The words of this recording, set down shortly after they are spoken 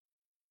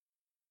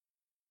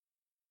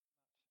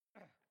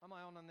Am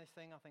I on this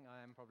thing? I think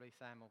I am probably.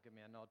 Sam will give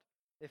me a nod.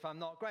 If I'm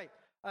not, great.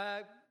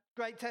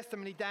 Great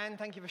testimony, Dan.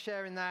 Thank you for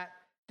sharing that.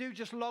 Do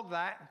just log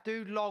that.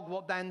 Do log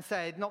what Dan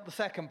said, not the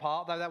second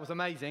part, though that was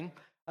amazing.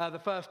 The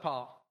first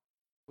part.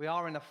 We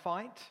are in a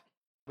fight.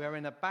 We're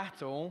in a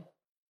battle.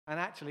 And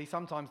actually,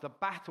 sometimes the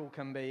battle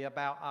can be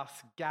about us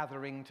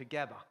gathering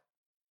together.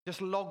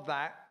 Just log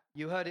that.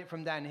 You heard it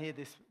from Dan here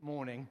this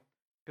morning,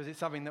 because it's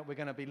something that we're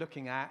going to be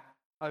looking at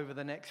over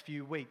the next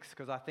few weeks,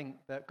 because I think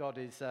that God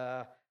is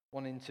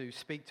wanting to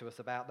speak to us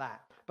about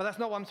that. But that's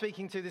not what I'm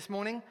speaking to this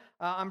morning.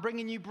 I'm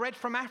bringing you bread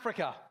from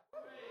Africa,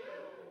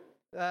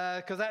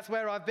 because that's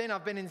where I've been.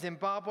 I've been in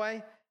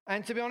Zimbabwe.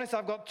 And to be honest,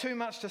 I've got too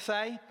much to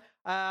say.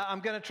 I'm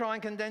going to try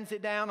and condense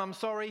it down. I'm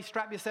sorry.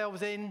 Strap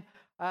yourselves in.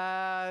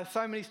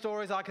 So many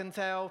stories I can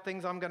tell,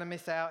 things I'm going to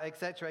miss out,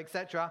 etc.,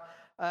 etc.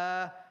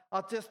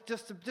 I'll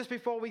just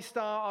before we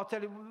start, I'll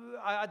tell you,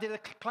 I did a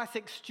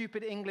classic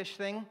stupid English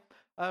thing,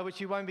 which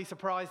you won't be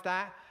surprised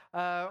at.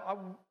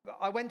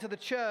 I went to the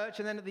church,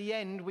 and then at the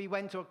end, we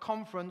went to a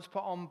conference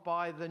put on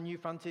by the New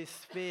Frontier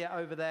Sphere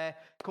over there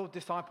called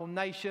Disciple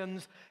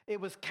Nations. It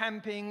was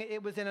camping.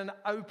 It was in an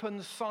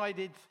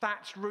open-sided,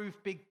 thatched roof,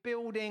 big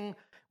building,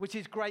 which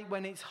is great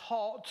when it's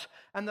hot.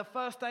 And the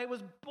first day it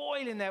was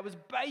boiling there, it was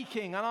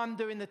baking. And I'm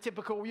doing the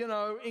typical,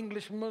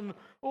 Englishman,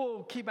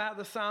 keep out of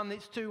the sun,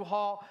 it's too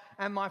hot.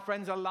 And my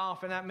friends are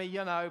laughing at me,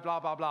 blah,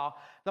 blah, blah.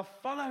 The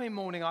following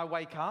morning I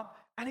wake up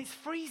and it's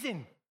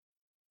freezing.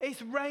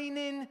 It's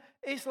raining.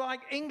 It's like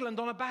England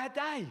on a bad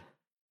day.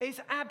 It's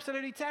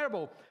absolutely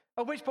terrible.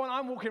 At which point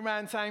I'm walking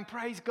around saying,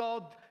 praise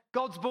God,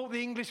 God's brought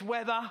the English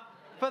weather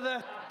for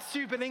the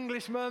stupid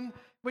Englishman,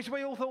 which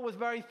we all thought was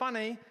very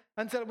funny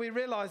until we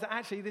realized that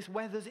actually this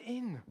weather's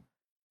in.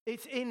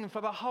 It's in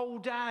for the whole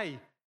day.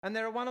 And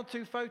there are one or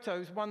two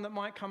photos, one that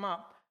might come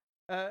up.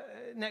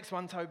 Next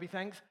one, Toby,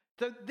 thanks.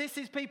 So this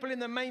is people in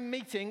the main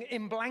meeting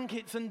in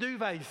blankets and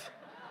duvets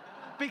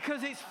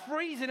because it's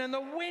freezing and the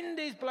wind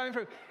is blowing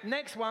through.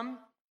 Next one,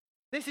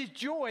 this is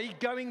Joy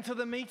going to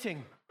the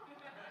meeting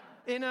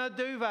in a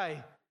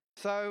duvet.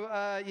 So,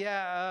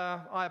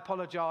 I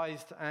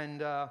apologized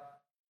and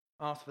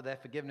asked for their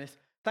forgiveness.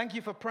 Thank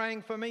you for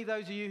praying for me,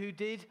 those of you who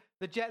did.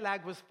 The jet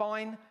lag was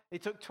fine.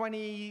 It took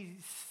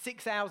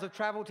 26 hours of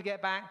travel to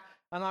get back,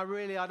 and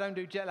I don't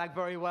do jet lag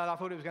very well. I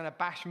thought it was going to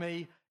bash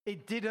me.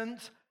 It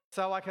didn't,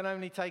 so I can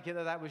only take it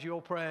that was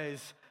your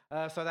prayers.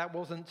 So that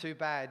wasn't too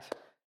bad.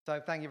 So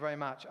thank you very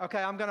much.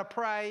 Okay, I'm going to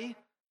pray,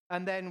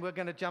 and then we're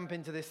going to jump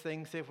into this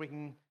thing, see if we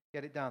can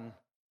get it done.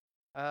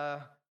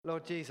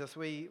 Lord Jesus,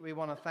 we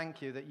want to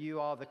thank you that you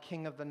are the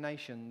King of the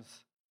nations.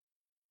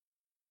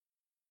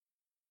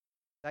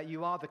 That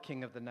you are the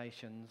King of the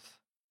nations,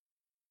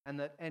 and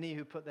that any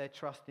who put their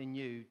trust in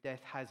you,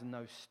 death has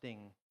no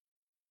sting,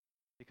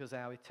 because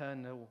our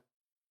eternal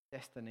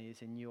destiny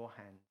is in your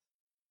hands.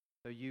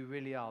 So you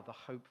really are the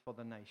hope for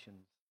the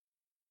nations,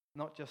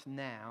 not just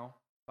now,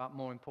 but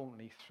more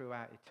importantly,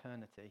 throughout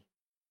eternity.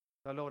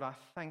 So Lord, I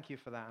thank you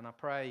for that, and I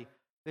pray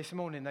this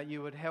morning that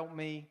you would help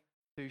me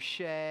to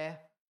share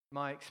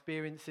my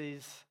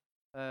experiences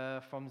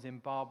from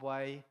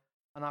Zimbabwe.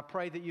 And I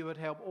pray that you would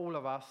help all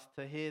of us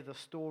to hear the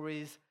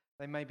stories.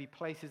 There may be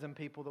places and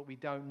people that we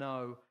don't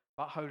know,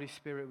 but Holy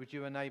Spirit, would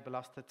you enable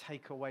us to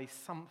take away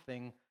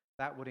something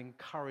that would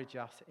encourage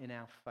us in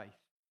our faith?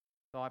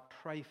 So I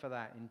pray for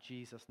that in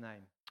Jesus'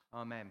 name.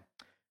 Amen.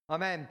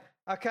 Amen.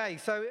 Okay,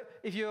 so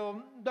if you're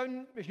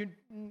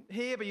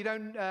here but you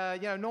don't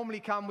normally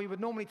come, we would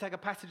normally take a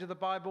passage of the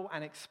Bible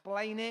and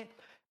explain it.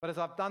 But as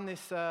I've done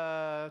this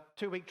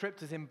 2-week trip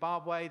to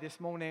Zimbabwe this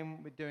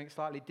morning, we're doing it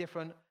slightly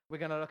different. We're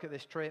going to look at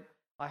this trip.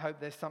 I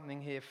hope there's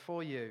something here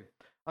for you.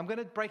 I'm going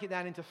to break it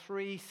down into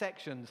 3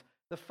 sections.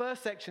 The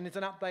first section is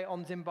an update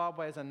on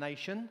Zimbabwe as a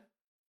nation.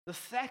 The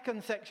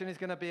second section is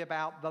going to be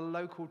about the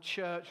local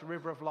church,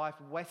 River of Life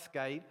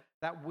Westgate,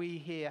 that we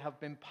here have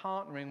been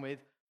partnering with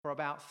for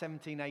about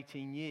 17,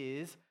 18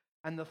 years.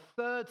 And the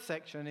third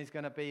section is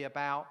going to be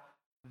about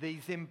the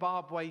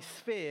Zimbabwe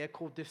sphere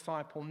called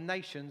Disciple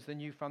Nations, the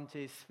New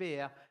Frontier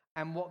Sphere,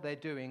 and what they're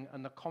doing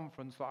and the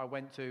conference that I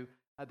went to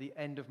at the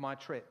end of my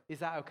trip. Is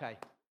that okay?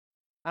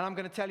 And I'm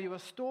going to tell you a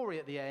story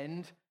at the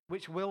end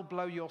which will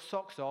blow your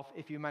socks off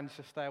if you manage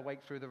to stay awake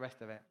through the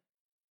rest of it.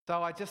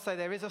 So I just say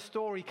there is a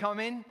story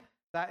coming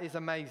that is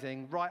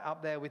amazing, right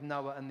up there with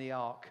Noah and the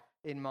Ark,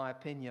 in my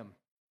opinion.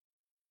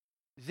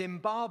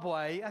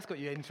 Zimbabwe, that's got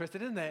you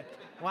interested, isn't it?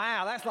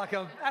 Wow, that's like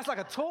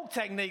a talk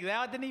technique there.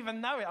 I didn't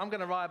even know it. I'm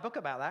going to write a book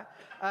about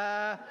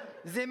that.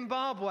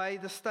 Zimbabwe,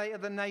 the state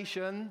of the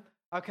nation,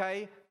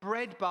 okay,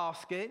 bread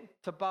basket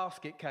to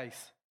basket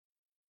case.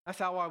 That's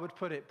how I would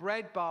put it.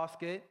 Bread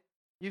basket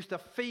used to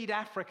feed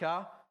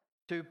Africa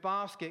to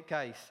basket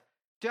case.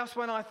 Just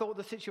when I thought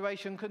the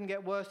situation couldn't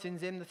get worse in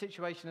Zim, the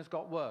situation has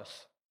got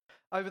worse.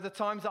 Over the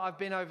times that I've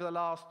been over the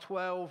last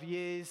 12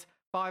 years,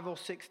 5 or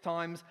 6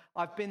 times,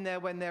 I've been there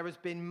when there has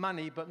been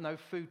money but no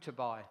food to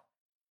buy.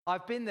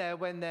 I've been there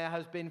when there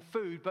has been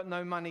food but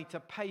no money to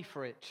pay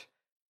for it.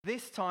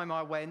 This time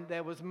I went,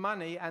 there was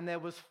money and there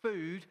was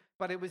food,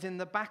 but it was in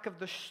the back of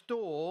the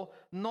store,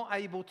 not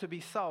able to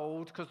be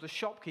sold because the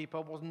shopkeeper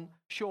wasn't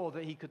sure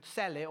that he could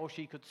sell it or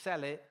she could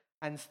sell it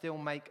and still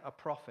make a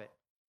profit.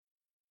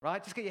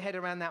 Right? Just get your head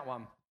around that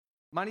one.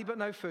 Money but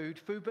no food,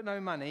 food but no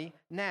money.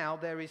 Now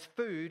there is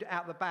food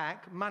out the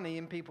back, money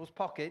in people's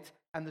pockets,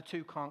 and the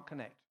two can't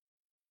connect.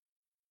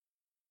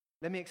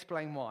 Let me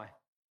explain why.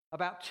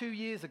 About 2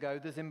 years ago,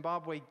 the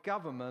Zimbabwe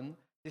government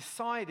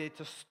decided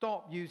to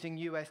stop using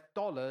US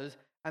dollars,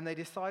 and they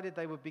decided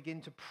they would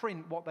begin to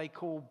print what they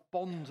call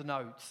bond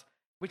notes,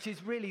 which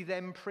is really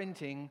them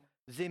printing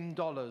Zim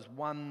dollars,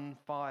 1,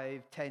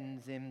 5,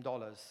 10 Zim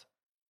dollars.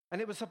 And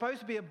it was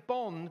supposed to be a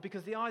bond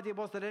because the idea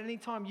was that at any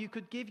time you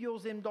could give your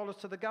Zim dollars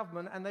to the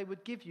government and they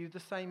would give you the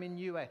same in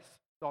US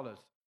dollars.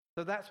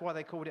 So that's why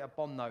they called it a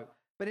bond note.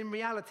 But in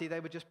reality, they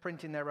were just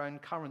printing their own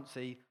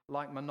currency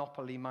like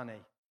monopoly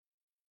money.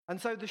 And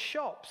so the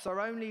shops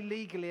are only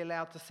legally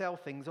allowed to sell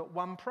things at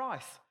one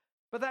price.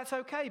 But that's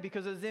okay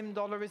because a Zim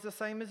dollar is the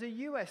same as a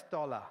US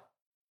dollar.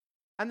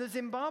 And the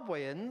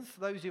Zimbabweans,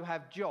 those who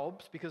have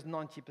jobs, because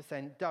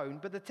 90%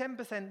 don't, but the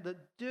 10% that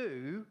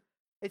do,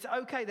 it's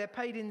okay, they're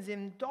paid in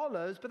Zim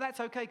dollars, but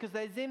that's okay because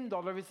their Zim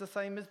dollar is the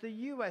same as the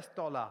US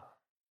dollar.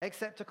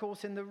 Except, of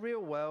course, in the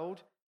real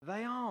world,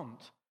 they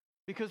aren't.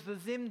 Because the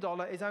Zim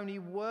dollar is only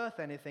worth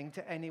anything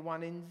to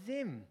anyone in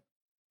Zim.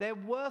 They're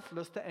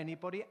worthless to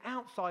anybody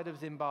outside of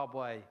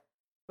Zimbabwe.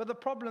 But the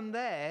problem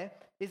there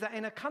is that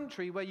in a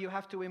country where you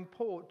have to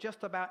import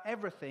just about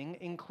everything,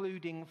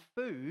 including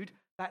food,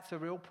 that's a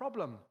real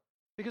problem.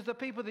 Because the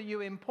people that you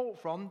import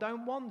from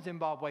don't want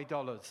Zimbabwe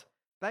dollars.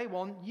 They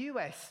want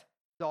US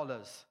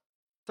dollars.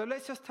 So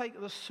let's just take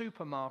the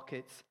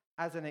supermarkets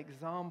as an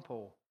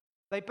example.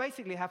 They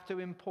basically have to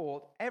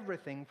import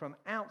everything from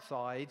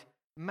outside,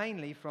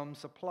 mainly from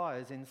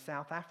suppliers in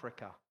South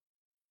Africa.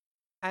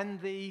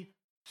 And the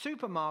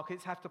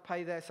supermarkets have to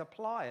pay their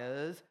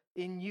suppliers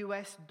in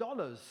US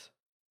dollars.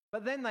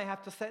 But then they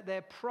have to set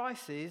their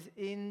prices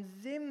in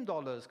Zim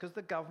dollars because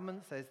the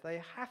government says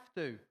they have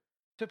to.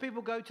 So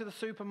people go to the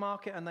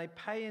supermarket and they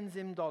pay in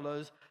Zim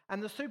dollars,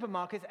 and the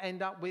supermarkets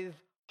end up with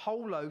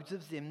whole loads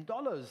of Zim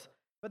dollars.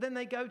 But then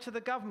they go to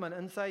the government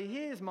and say,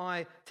 here's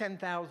my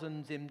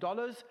 10,000 Zim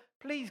dollars.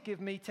 Please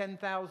give me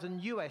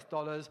 10,000 US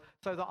dollars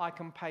so that I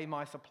can pay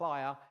my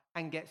supplier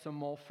and get some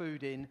more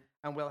food in,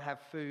 and we'll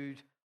have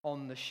food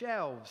on the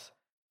shelves.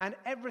 And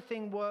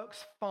everything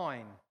works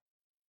fine.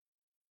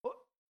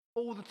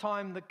 All the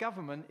time the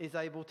government is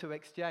able to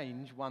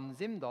exchange one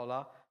Zim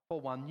dollar for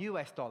one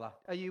US dollar.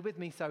 Are you with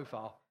me so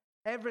far?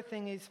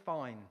 Everything is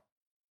fine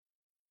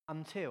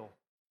until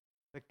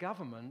the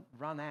government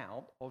run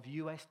out of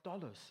US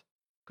dollars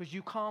because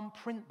you can't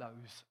print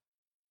those.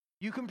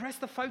 You can press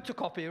the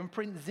photocopier and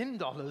print Zim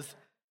dollars,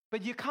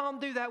 but you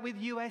can't do that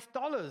with US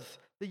dollars.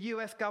 The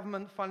US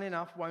government, fun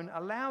enough, won't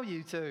allow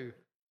you to.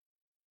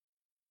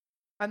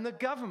 And the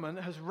government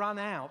has run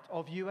out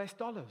of US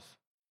dollars.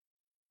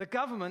 The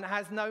government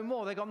has no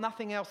more. They've got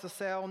nothing else to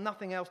sell,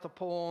 nothing else to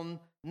pawn,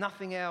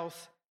 nothing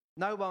else.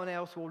 No one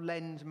else will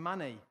lend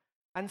money.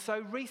 And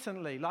so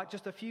recently, like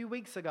just a few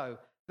weeks ago,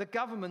 the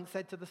government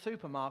said to the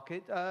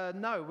supermarket,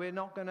 no, we're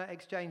not going to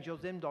exchange your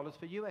Zim dollars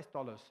for US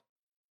dollars.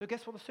 So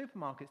guess what the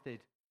supermarkets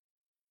did?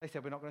 They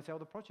said, we're not going to sell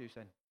the produce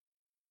then.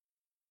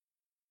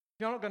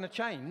 If you're not going to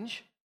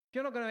change, if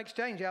you're not going to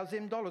exchange our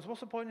Zim dollars, what's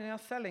the point in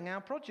us selling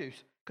our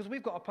produce? Because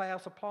we've got to pay our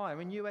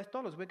supplier in US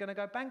dollars. We're going to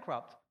go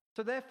bankrupt.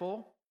 So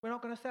therefore, we're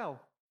not going to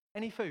sell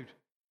any food.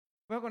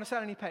 We're not going to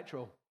sell any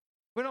petrol.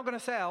 We're not going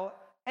to sell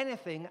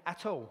anything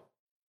at all.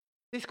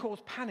 This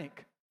caused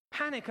panic.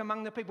 Panic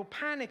among the people,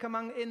 panic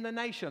in the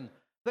nation.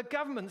 The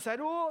government said,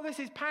 oh, this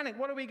is panic.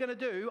 What are we going to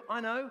do? I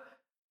know.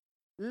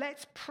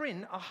 Let's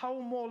print a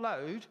whole more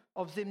load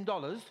of Zim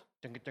dollars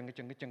and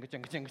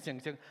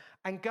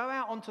go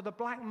out onto the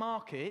black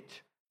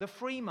market, the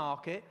free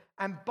market,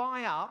 and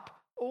buy up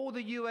all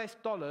the US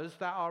dollars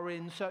that are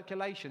in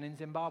circulation in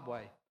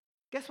Zimbabwe.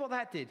 Guess what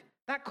that did?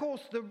 That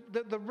caused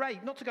the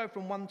rate not to go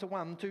from 1 to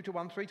 1, 2 to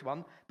 1, 3 to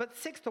 1, but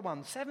 6 to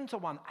 1, 7 to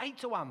 1, 8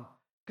 to 1,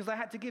 because they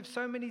had to give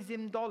so many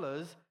Zim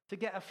dollars to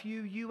get a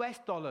few US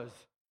dollars.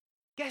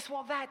 Guess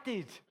what that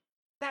did?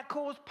 That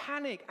caused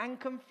panic and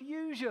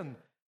confusion,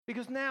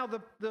 because now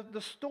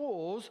the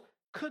stores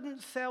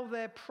couldn't sell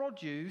their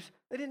produce.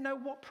 They didn't know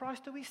what price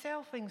do we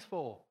sell things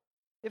for.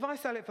 If I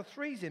sell it for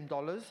 3 Zim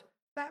dollars,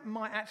 that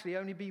might actually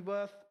only be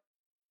worth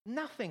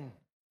nothing.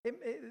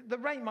 The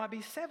rate might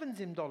be 7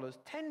 Zim dollars,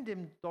 10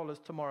 Zim dollars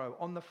tomorrow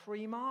on the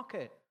free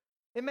market.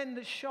 It meant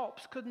that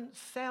shops couldn't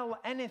sell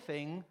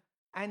anything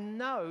and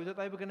know that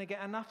they were going to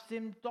get enough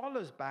Zim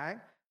dollars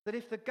back that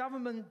if the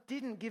government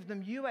didn't give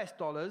them US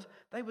dollars,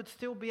 they would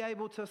still be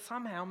able to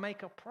somehow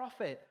make a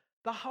profit.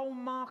 The whole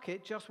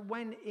market just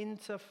went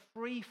into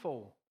free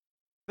fall.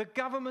 The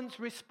government's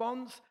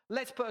response,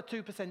 let's put a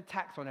 2%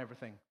 tax on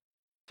everything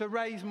to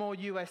raise more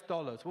US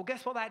dollars. Well,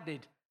 guess what that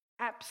did?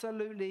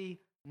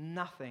 Absolutely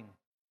nothing.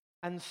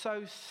 And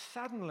so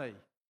suddenly,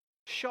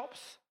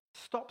 shops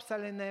stopped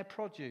selling their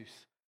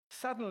produce.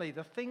 Suddenly,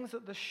 the things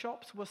that the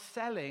shops were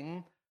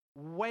selling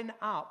went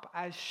up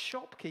as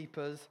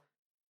shopkeepers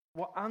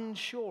were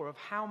unsure of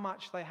how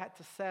much they had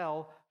to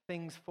sell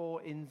things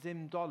for in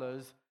Zim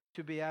dollars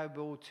to be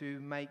able to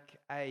make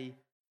a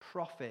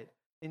profit.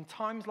 In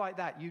times like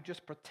that, you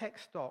just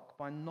protect stock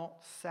by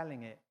not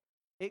selling it.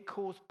 It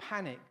caused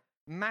panic,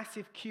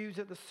 massive queues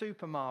at the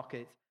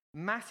supermarkets,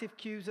 massive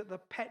queues at the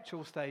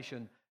petrol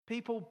station.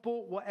 People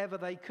bought whatever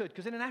they could,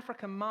 because in an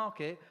African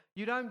market,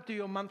 you don't do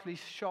your monthly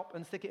shop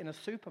and stick it in a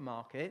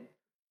supermarket.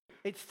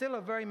 It's still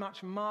a very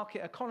much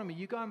market economy.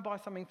 You go and buy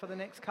something for the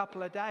next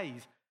couple of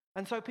days.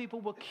 And so people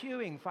were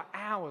queuing for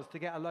hours to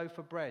get a loaf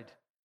of bread,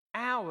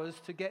 hours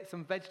to get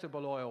some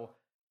vegetable oil.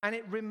 And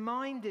it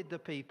reminded the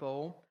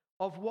people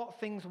of what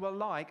things were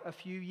like a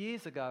few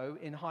years ago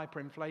in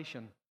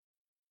hyperinflation.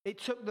 It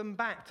took them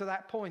back to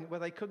that point where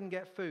they couldn't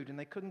get food and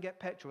they couldn't get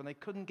petrol and they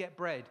couldn't get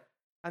bread.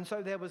 And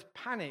so there was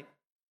panic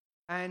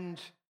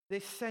and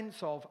this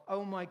sense of,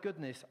 oh my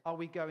goodness, are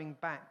we going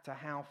back to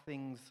how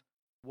things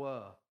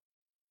were?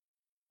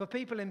 For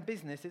people in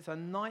business, it's a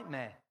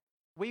nightmare.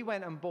 We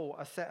went and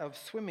bought a set of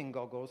swimming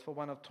goggles for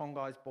one of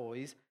Tongai's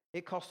boys.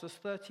 It cost us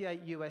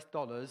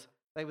 $38.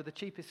 They were the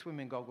cheapest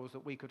swimming goggles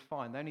that we could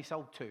find. They only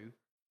sold two.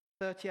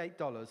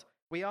 $38.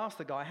 We asked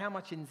the guy, how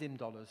much in Zim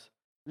dollars?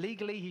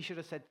 Legally, he should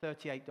have said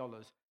 $38.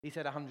 He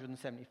said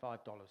 $175.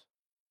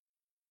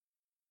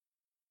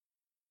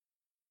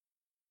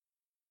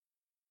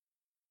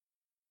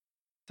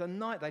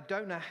 Tonight, they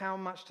don't know how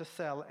much to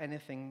sell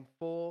anything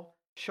for.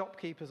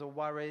 Shopkeepers are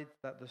worried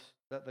that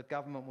the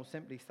government will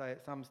simply say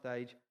at some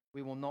stage,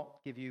 we will not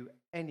give you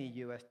any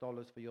US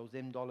dollars for your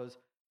Zim dollars,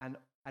 and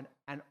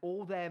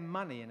all their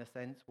money, in a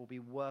sense, will be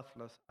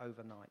worthless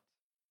overnight.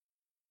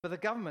 For the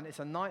government, it's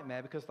a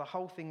nightmare because the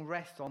whole thing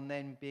rests on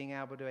them being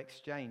able to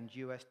exchange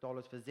US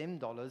dollars for Zim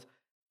dollars,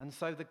 and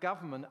so the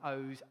government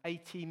owes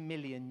 80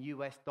 million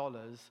US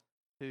dollars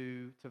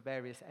to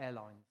various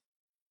airlines.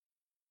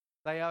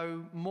 They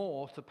owe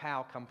more to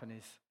power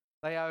companies.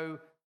 They owe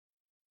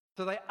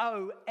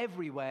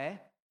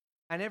everywhere,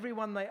 and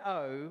everyone they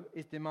owe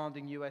is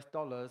demanding US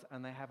dollars,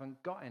 and they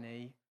haven't got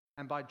any.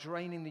 And by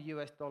draining the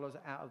US dollars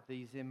out of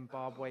the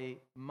Zimbabwe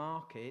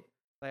market,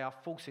 they are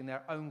forcing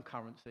their own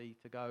currency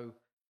to go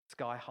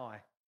sky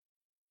high.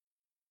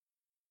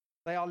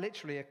 They are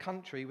literally a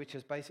country which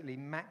has basically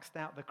maxed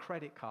out the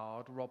credit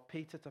card, robbed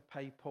Peter to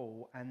pay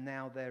Paul, and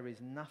now there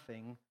is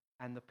nothing,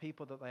 and the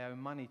people that they owe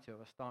money to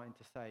are starting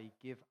to say,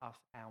 give us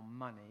our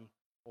money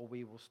or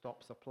we will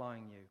stop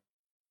supplying you.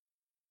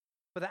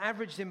 For the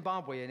average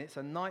Zimbabwean, it's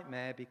a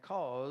nightmare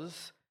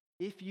because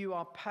if you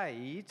are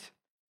paid,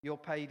 you're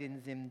paid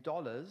in Zim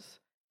dollars.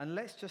 And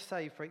let's just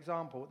say, for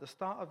example, at the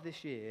start of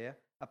this year,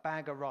 a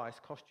bag of rice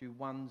cost you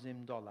 1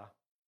 Zim dollar.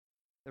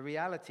 The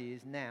reality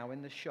is now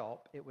in the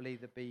shop, it will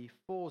either be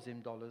 4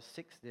 Zim dollars,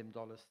 6 Zim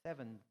dollars,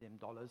 7 Zim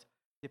dollars,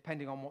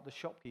 depending on what the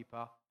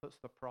shopkeeper puts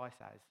the price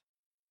as.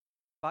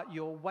 But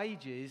your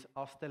wages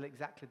are still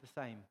exactly the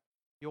same.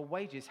 Your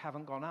wages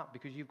haven't gone up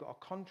because you've got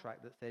a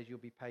contract that says you'll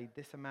be paid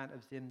this amount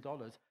of Zim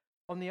dollars.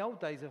 On the old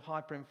days of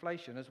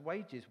hyperinflation, as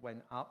wages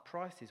went up,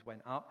 prices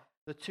went up,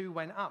 the two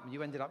went up.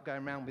 You ended up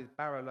going around with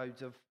barrow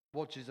loads of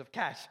wadges of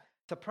cash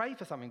to pray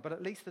for something, but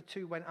at least the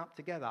two went up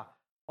together.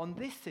 On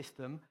this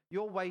system,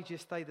 your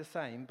wages stay the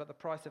same, but the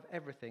price of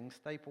everything,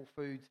 staple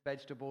foods,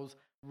 vegetables,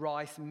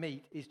 rice,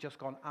 meat, is just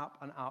gone up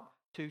and up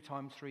 2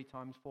 times, 3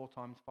 times, 4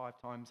 times, 5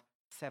 times,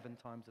 7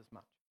 times as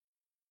much.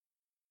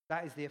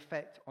 That is the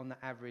effect on the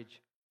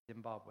average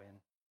Zimbabwean.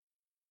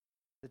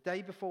 The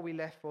day before we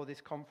left for this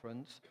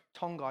conference,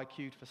 Tongai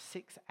queued for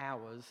 6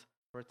 hours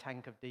for a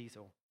tank of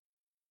diesel.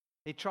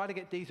 He tried to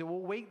get diesel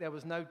all week. There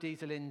was no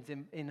diesel in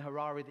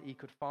Harare that he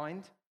could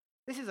find.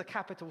 This is a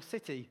capital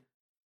city,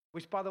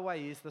 which, by the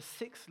way, is the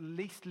 6th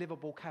least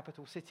livable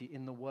capital city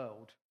in the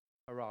world,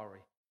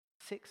 Harare.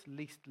 6th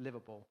least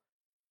livable.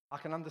 I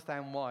can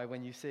understand why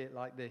when you see it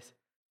like this.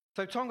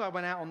 So Tongai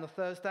went out on the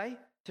Thursday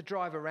to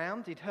drive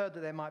around. He'd heard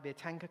that there might be a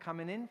tanker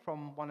coming in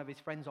from one of his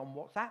friends on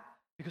WhatsApp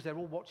because they're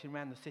all watching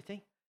around the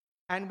city.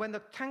 And when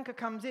the tanker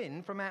comes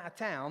in from out of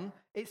town,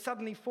 it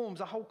suddenly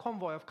forms a whole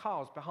convoy of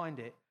cars behind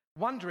it,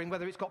 wondering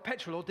whether it's got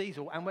petrol or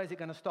diesel and where's it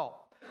going to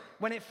stop.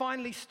 When it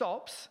finally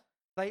stops,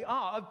 they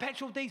are,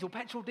 petrol, diesel,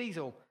 petrol,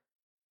 diesel.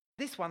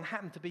 This one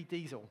happened to be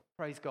diesel,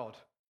 praise God.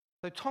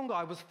 So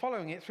Tongai was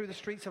following it through the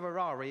streets of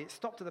Harare. It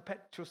stopped at the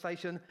petrol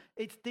station.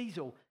 It's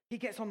diesel. He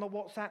gets on the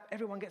WhatsApp.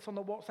 Everyone gets on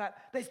the WhatsApp.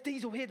 There's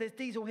diesel here. There's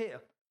diesel here.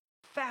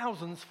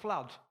 Thousands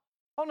flood.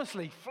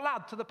 Honestly,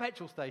 flood to the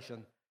petrol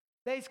station.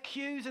 There's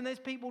queues and there's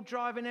people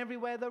driving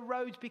everywhere. The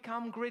roads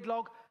become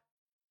gridlock.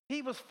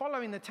 He was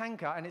following the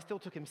tanker and it still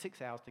took him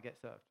 6 hours to get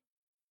served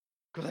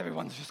because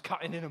everyone's just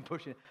cutting in and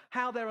pushing.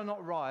 How there are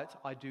not riots,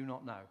 I do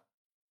not know.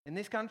 In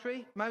this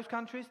country, most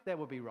countries, there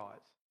will be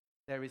riots.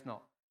 There is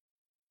not.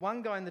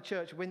 One guy in the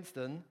church,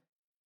 Winston,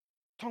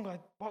 Tongai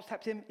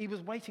WhatsApped him. He was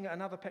waiting at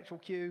another petrol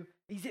queue.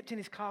 He zipped in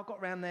his car, got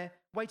round there,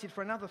 waited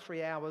for another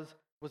 3 hours,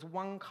 was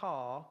one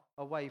car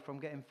away from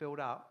getting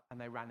filled up,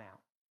 and they ran out.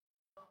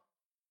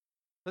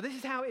 So this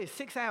is how it is,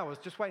 6 hours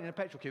just waiting in a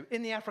petrol queue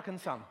in the African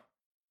sun.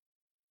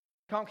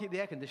 Can't keep the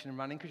air conditioning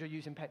running because you're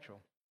using petrol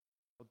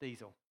or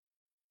diesel.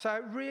 So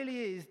it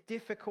really is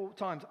difficult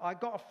times. I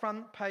got a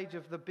front page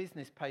of the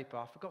business paper.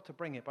 I forgot to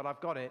bring it, but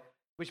I've got it,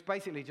 which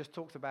basically just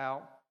talks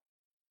about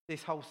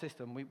this whole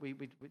system.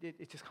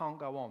 It just can't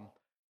go on.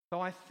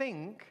 So I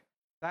think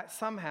that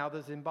somehow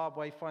the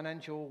Zimbabwe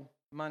financial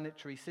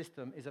monetary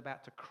system is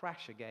about to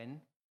crash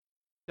again.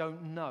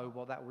 Don't know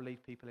what that will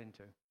lead people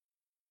into.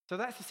 So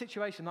that's the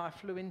situation that I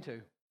flew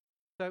into.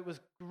 So it was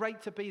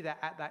great to be there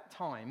at that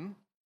time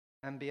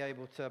and be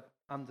able to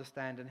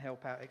understand and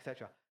help out,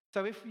 etc.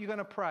 So if you're going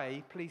to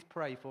pray, please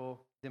pray for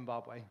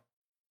Zimbabwe.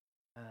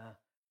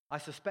 I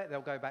suspect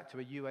they'll go back to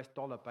a US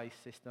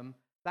dollar-based system.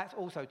 That's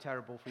also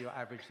terrible for your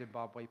average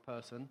Zimbabwe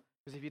person,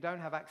 because if you don't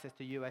have access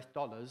to US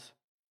dollars,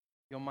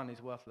 your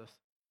money's worthless.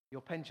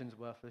 Your pension's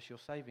worthless, your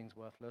savings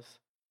worthless,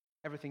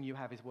 everything you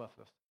have is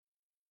worthless.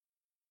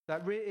 So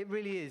it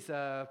really is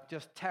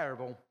just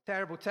terrible,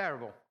 terrible,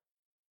 terrible.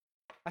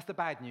 That's the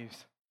bad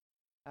news.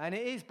 And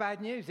it is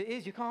bad news. It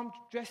is. You can't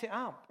dress it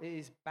up. It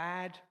is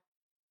bad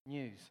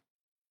news.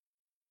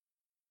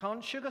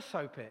 Can't sugar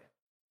soap it.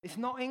 It's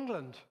not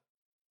England.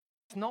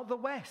 It's not the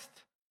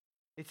West.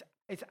 It's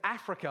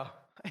Africa.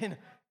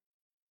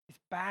 It's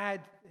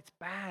bad. It's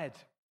bad.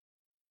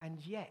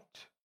 And yet,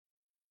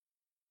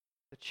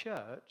 the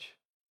church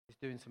is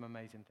doing some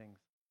amazing things.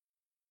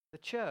 The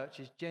church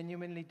is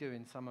genuinely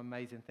doing some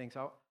amazing things.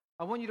 So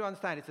I want you to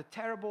understand it's a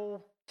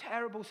terrible,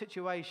 terrible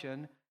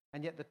situation,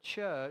 and yet the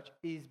church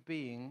is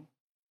being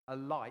a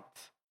light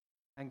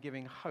and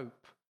giving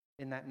hope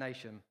in that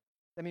nation.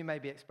 Let me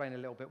maybe explain a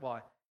little bit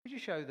why. Could you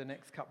show the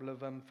next couple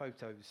of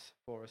photos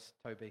for us,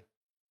 Toby?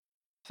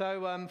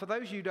 So for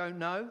those you don't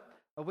know,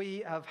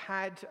 we have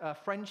had a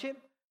friendship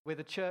with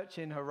a church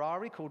in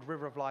Harare called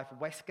River of Life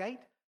Westgate.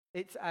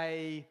 It's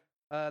a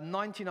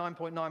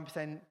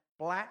 99.9%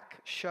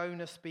 black,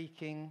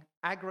 Shona-speaking,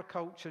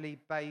 agriculturally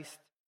based.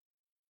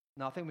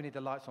 No, I think we need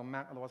the lights on,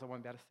 Matt, otherwise I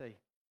won't be able to see.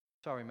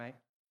 Sorry, mate.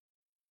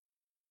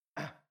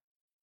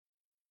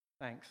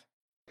 Thanks.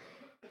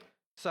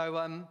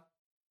 So,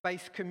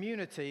 based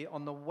community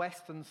on the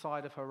western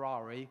side of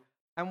Harare,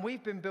 and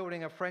we've been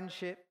building a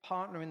friendship,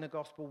 partnering the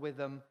gospel with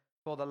them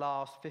for the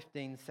last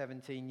 15,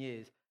 17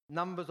 years.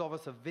 Numbers of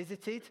us have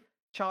visited.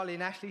 Charlie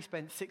and Ashley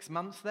spent 6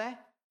 months there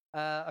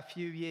a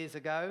few years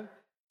ago.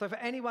 So for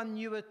anyone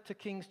newer to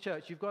King's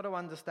Church, you've got to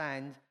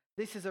understand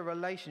this is a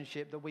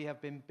relationship that we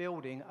have been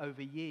building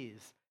over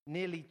years,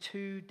 nearly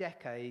 2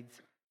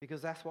 decades,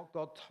 because that's what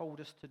God told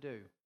us to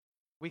do.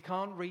 We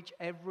can't reach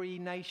every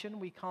nation,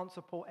 we can't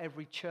support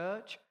every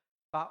church,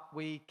 but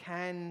we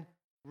can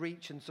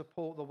reach and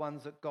support the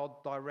ones that God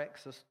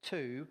directs us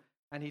to,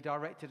 and he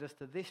directed us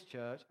to this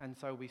church, and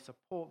so we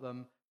support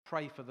them,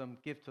 pray for them,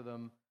 give to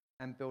them,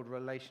 and build a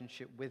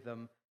relationship with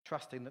them,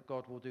 trusting that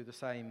God will do the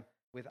same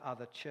with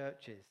other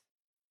churches.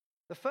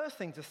 The first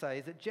thing to say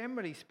is that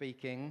generally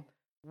speaking,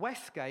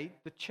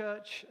 Westgate, the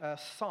church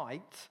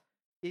site,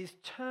 is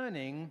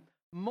turning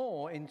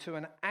more into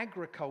an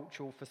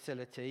agricultural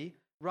facility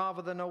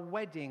rather than a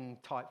wedding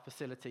type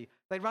facility.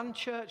 They run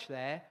church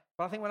there,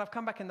 but I think when I've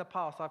come back in the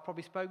past, I've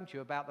probably spoken to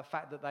you about the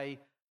fact that they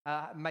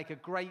make a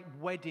great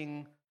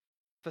wedding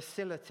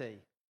facility.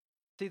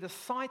 See, the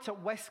site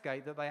at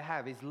Westgate that they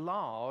have is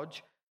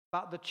large,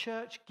 but the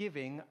church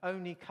giving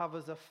only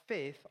covers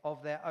 1/5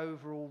 of their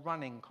overall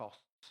running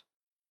costs.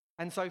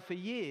 And so for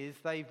years,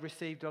 they've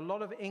received a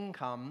lot of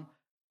income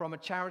from a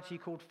charity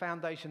called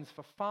Foundations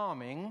for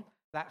Farming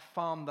that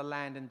farmed the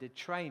land and did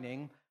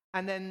training.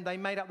 And then they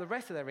made up the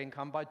rest of their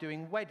income by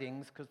doing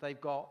weddings because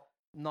they've got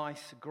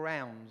nice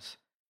grounds.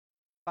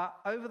 But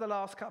over the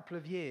last couple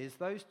of years,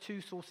 those 2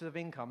 sources of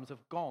incomes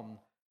have gone.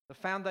 The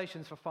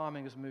Foundations for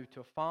Farming has moved to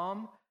a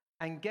farm.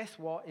 And guess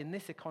what? In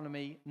this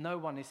economy, no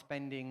one is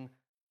spending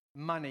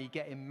money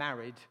getting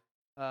married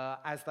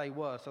as they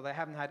were. So they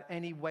haven't had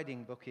any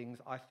wedding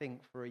bookings, I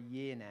think, for a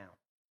year now.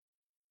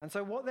 And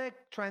so what they're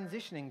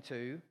transitioning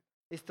to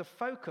is to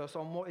focus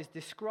on what is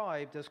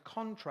described as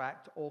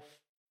contract or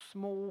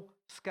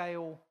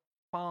small-scale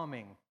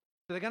farming.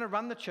 So they're going to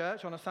run the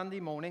church on a Sunday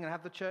morning and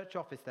have the church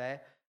office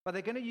there, but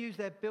they're going to use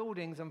their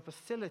buildings and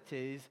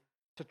facilities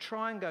to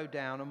try and go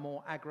down a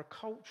more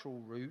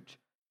agricultural route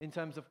in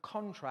terms of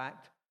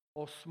contract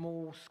or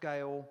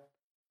small-scale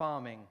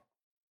farming.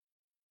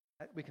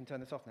 We can turn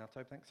this off now,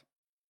 Tobe, thanks.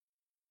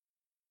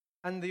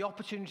 And the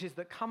opportunities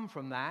that come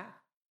from that,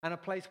 and a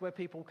place where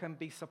people can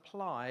be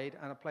supplied,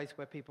 and a place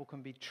where people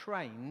can be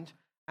trained,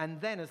 and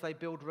then as they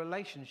build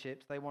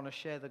relationships, they want to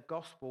share the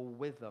gospel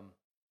with them.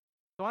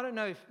 So I don't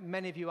know if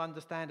many of you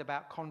understand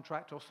about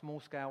contract or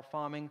small-scale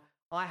farming.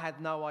 I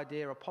had no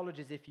idea.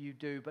 Apologies if you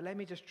do, but let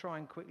me just try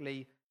and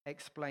quickly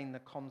explain the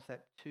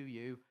concept to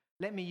you.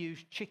 Let me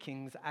use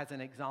chickens as an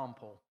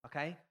example,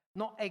 okay?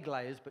 Not egg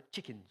layers, but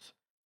chickens.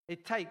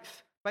 It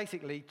takes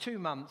basically 2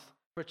 months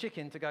for a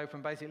chicken to go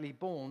from basically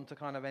born to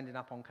kind of ending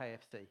up on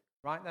KFC,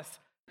 right? That's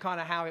kind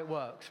of how it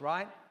works,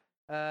 right?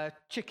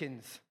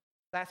 Chickens,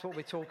 that's what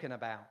we're talking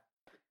about.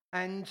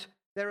 And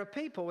there are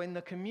people in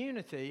the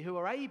community who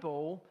are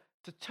able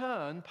to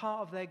turn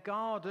part of their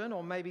garden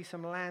or maybe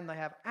some land they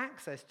have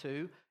access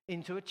to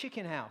into a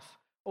chicken house.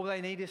 All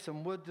they need is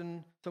some wood,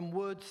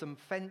 some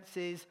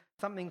fences,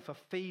 something for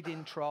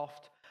feeding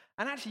troughed.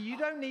 And actually, you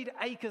don't need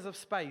acres of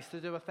space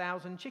to do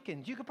 1,000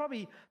 chickens. You could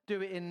probably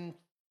do it in,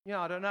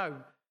 I don't know,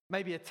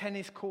 maybe a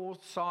tennis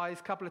court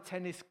size, couple of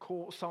tennis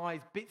court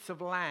size bits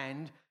of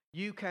land.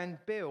 You can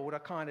build a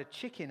kind of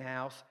chicken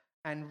house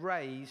and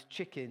raise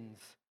chickens.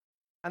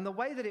 And the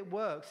way that it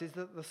works is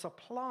that the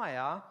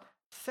supplier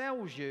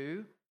sells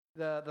you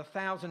the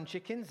 1,000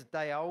 chickens, a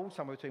day old,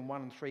 somewhere between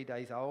 1 and 3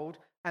 days old,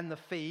 and the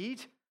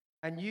feed,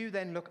 and you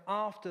then look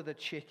after the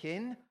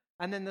chicken,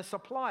 and then the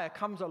supplier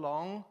comes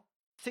along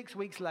 6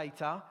 weeks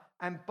later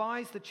and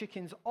buys the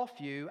chickens off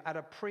you at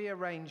a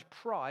pre-arranged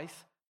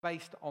price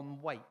based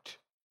on weight,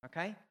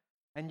 okay?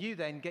 And you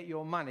then get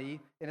your money,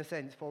 in a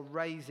sense, for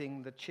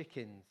raising the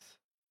chickens.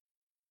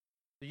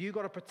 So you've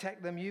got to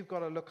protect them, you've got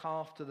to look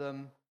after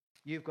them,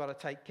 you've got to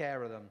take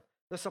care of them.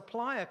 The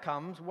supplier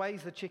comes,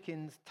 weighs the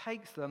chickens,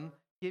 takes them,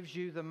 gives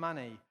you the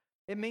money.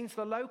 It means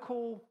the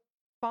local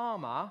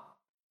farmer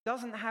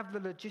doesn't have the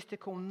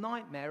logistical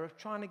nightmare of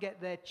trying to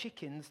get their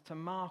chickens to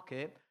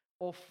market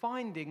or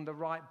finding the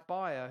right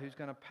buyer who's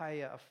going to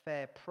pay at a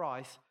fair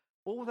price.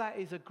 All that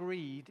is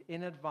agreed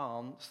in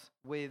advance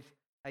with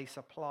a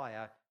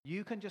supplier.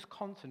 You can just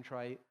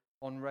concentrate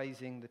on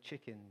raising the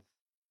chickens.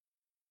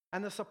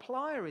 And the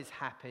supplier is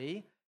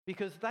happy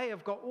because they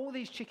have got all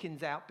these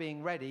chickens out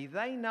being ready.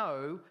 They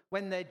know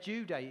when their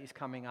due date is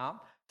coming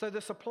up. So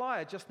the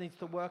supplier just needs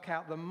to work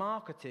out the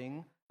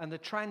marketing and the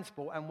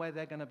transport and where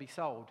they're going to be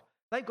sold.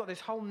 They've got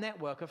this whole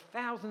network of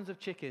thousands of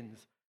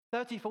chickens,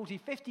 30, 40,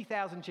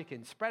 50,000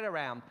 chickens spread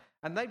around.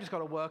 And they've just got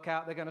to work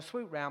out, they're going to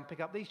swoop round,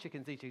 pick up these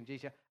chickens,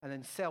 and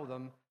then sell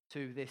them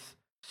to this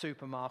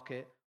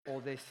supermarket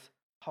or this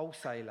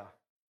wholesaler.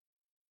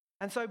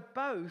 And so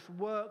both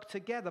work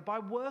together. By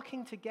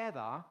working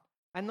together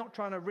and not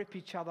trying to rip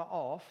each other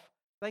off,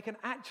 they can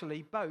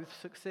actually both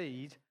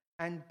succeed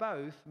and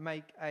both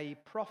make a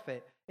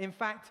profit. In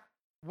fact,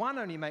 one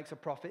only makes a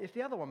profit if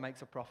the other one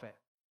makes a profit.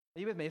 Are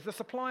you with me? If the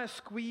supplier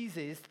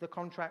squeezes the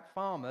contract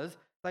farmers,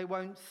 they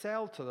won't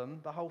sell to them,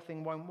 the whole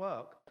thing won't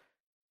work.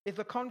 If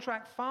the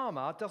contract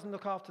farmer doesn't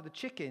look after the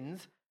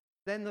chickens,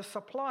 then the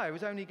supplier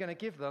is only going to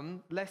give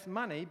them less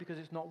money because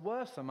it's not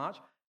worth so much,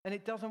 and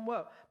it doesn't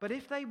work. But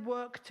if they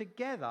work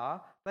together,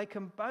 they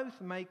can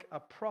both make a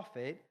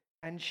profit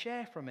and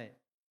share from it.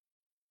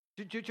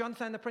 Do you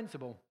understand the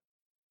principle?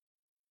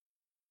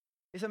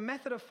 It's a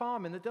method of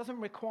farming that doesn't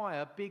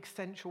require big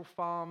central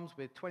farms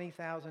with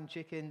 20,000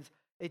 chickens.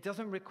 It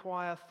doesn't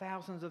require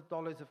thousands of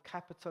dollars of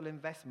capital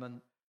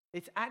investment.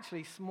 It's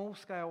actually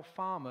small-scale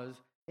farmers,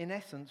 in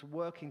essence,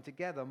 working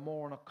together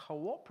more on a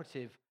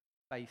cooperative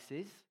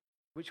basis,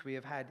 which we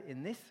have had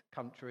in this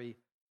country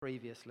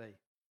previously.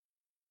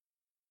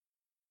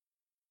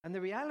 And the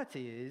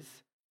reality is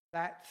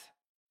that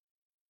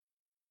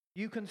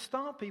you can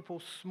start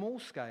people small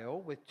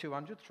scale with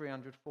 200,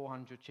 300,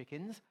 400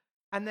 chickens,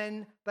 and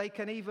then they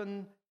can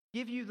even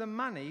give you the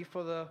money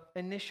for the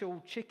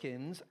initial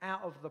chickens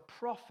out of the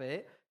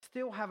profit,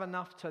 still have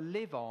enough to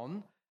live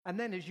on, and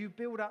then as you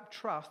build up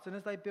trust and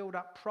as they build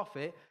up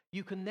profit,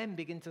 you can then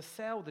begin to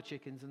sell the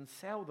chickens and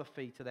sell the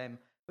feed to them.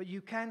 But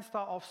you can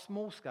start off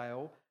small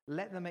scale,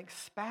 let them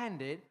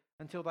expand it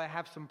until they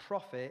have some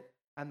profit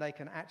and they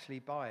can actually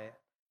buy it.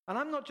 And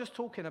I'm not just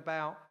talking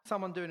about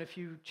someone doing a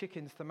few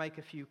chickens to make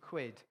a few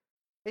quid.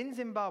 In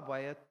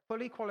Zimbabwe, a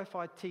fully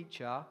qualified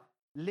teacher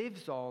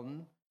lives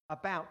on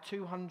about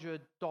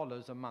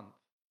 $200 a month.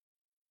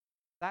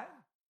 That's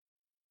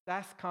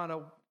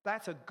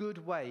a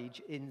good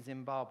wage in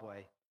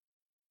Zimbabwe.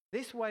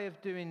 This way of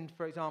doing,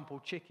 for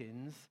example,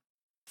 chickens,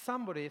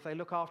 somebody, if they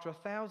look after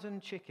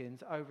 1,000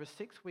 chickens over a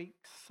 6-week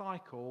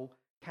cycle,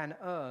 can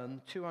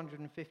earn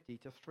 250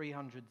 to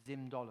 300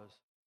 Zim dollars.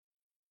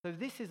 So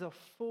this is a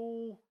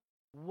full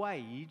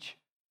wage,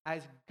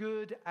 as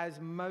good as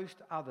most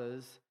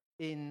others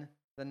in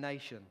the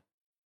nation.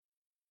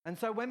 And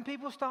so when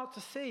people start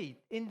to see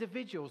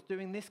individuals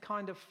doing this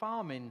kind of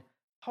farming,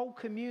 whole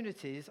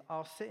communities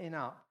are sitting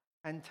up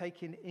and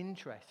taking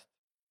interest.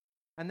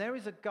 And there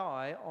is a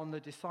guy on the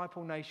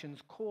Disciple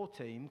Nations core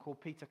team called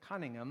Peter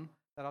Cunningham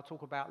that I'll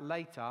talk about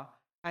later,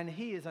 and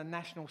he is a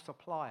national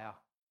supplier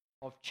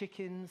of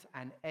chickens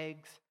and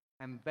eggs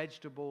and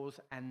vegetables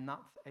and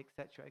nuts,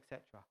 etc., etc.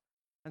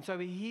 And so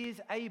he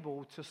is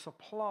able to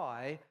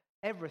supply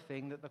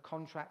everything that the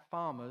contract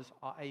farmers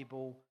are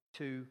able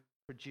to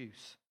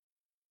produce.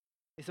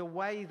 It's a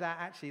way that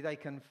actually they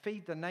can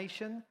feed the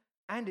nation,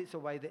 and it's a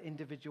way that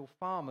individual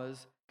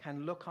farmers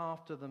can look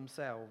after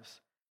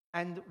themselves.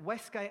 And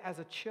Westgate as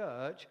a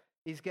church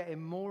is getting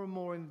more and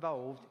more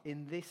involved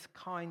in this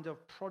kind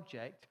of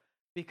project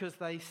because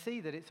they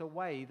see that it's a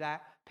way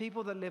that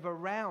people that live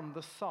around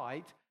the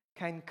site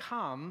can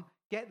come,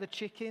 get the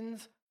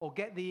chickens or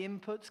get the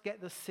inputs, get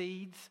the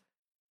seeds.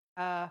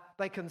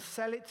 They can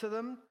sell it to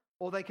them,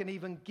 or they can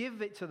even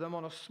give it to them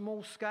on a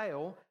small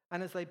scale.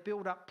 And as they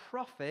build up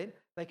profit,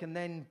 they can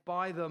then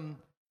buy them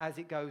as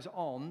it goes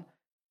on.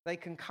 They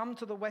can come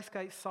to the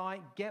Westgate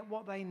site, get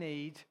what they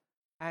need,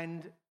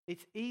 and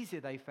it's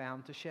easier, they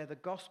found, to share the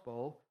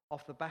gospel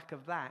off the back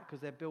of that because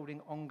they're building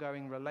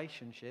ongoing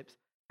relationships.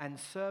 and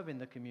serving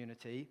the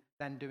community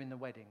than doing the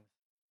weddings.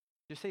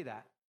 Do you see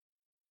that?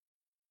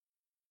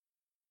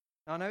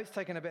 Now, I know it's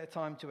taken a bit of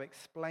time to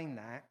explain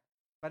that,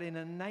 but in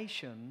a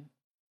nation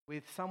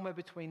with somewhere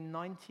between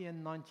 90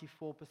 and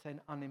 94%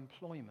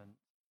 unemployment,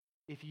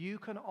 if you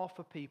can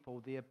offer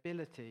people the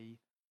ability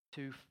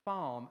to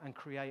farm and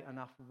create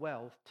enough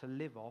wealth to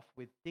live off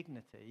with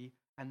dignity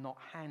and not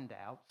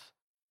handouts,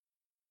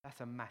 that's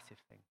a massive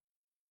thing.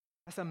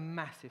 That's a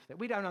massive thing.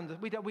 We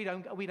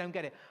don't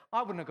get it.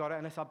 I wouldn't have got it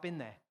unless I'd been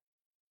there.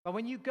 But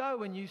when you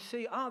go and you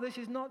see, this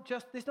is not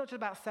just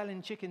about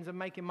selling chickens and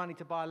making money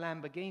to buy a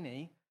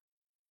Lamborghini.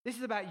 This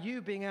is about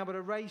you being able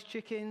to raise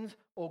chickens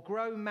or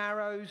grow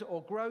marrows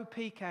or grow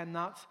pecan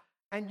nuts,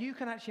 and you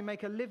can actually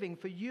make a living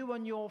for you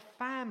and your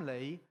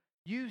family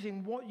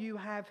using what you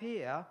have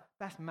here.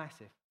 That's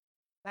massive.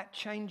 That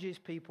changes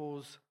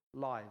people's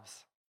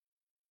lives.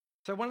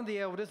 So one of the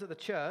elders at the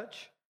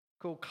church,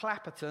 called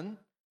Clapperton,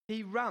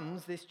 he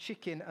runs this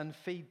chicken and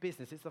feed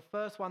business. It's the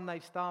first one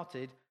they've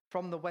started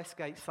from the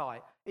Westgate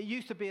site. It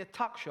used to be a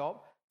tuck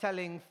shop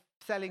selling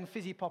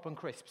fizzy pop and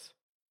crisps.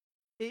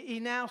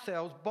 He now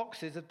sells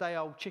boxes of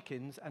day-old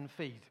chickens and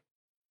feed.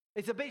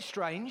 It's a bit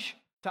strange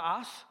to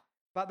us,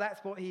 but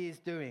that's what he is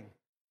doing.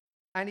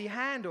 And he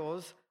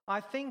handles, I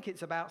think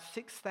it's about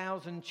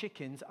 6,000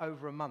 chickens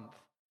over a month.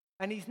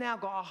 And he's now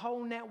got a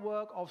whole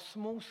network of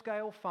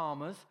small-scale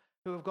farmers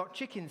who have got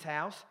chickens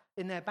house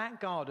in their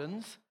back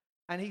gardens,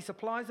 and he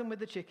supplies them with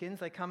the chickens.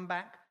 They come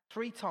back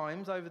 3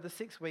 times over the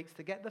 6 weeks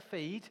to get the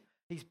feed.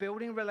 He's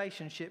building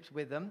relationships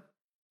with them,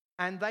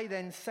 and they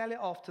then sell it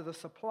off to the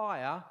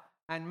supplier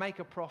and make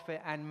a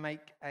profit and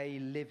make a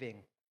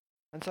living.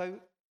 And so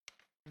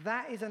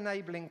that is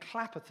enabling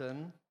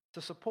Clapperton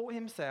to support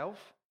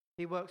himself.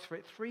 He works for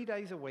it 3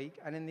 days a week,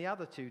 and in the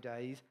other 2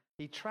 days,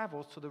 he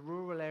travels to the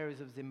rural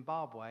areas of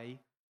Zimbabwe,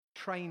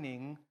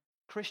 training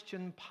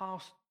Christian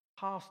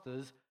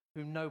pastors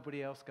who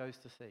nobody else goes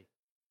to see.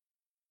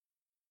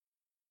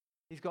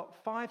 He's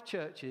got 5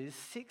 churches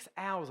 6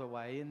 hours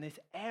away in this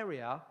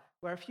area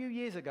where a few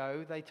years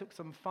ago they took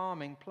some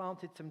farming,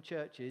 planted some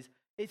churches.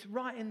 It's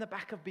right in the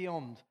back of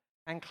Beyond.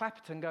 And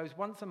Clapperton goes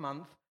once a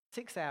month,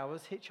 6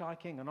 hours,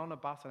 hitchhiking and on a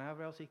bus and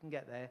however else he can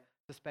get there,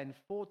 to spend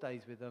 4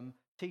 days with them,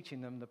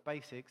 teaching them the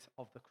basics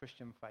of the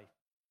Christian faith.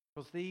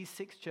 Because these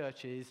 6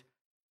 churches,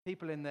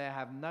 people in there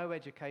have no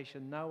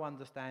education, no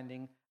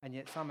understanding, and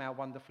yet somehow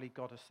wonderfully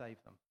God has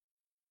saved them.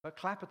 But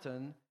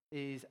Clapperton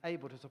is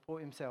able to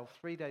support himself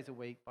 3 days a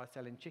week by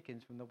selling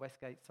chickens from the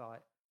Westgate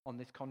site on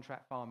this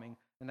contract farming,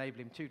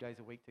 enabling him 2 days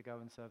a week to go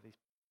and serve these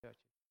churches.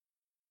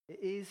 It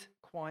is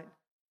quite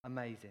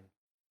amazing.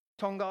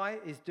 Tongai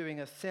is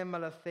doing a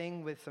similar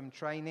thing with some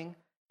training.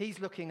 He's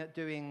looking at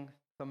doing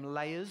some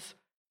layers.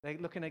 They're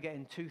looking at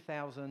getting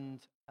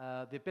 2,000,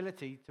 the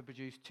ability to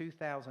produce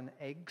 2,000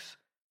 eggs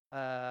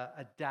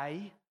a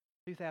day,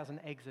 2,000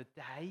 eggs a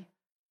day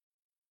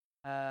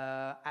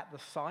at the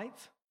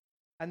site.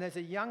 And there's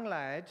a young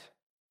lad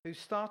who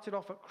started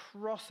off at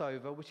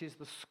Crossover, which is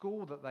the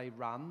school that they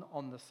run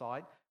on the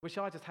site, which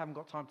I just haven't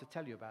got time to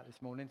tell you about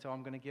this morning, so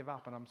I'm going to give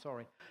up, and I'm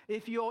sorry.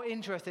 If you're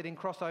interested in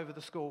Crossover,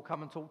 the school,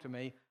 come and talk to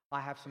me.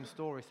 I have some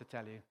stories to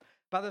tell you.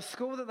 But the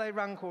school that they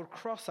run called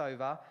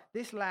Crossover,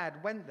 this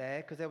lad went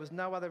there because there was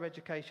no other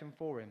education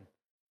for him.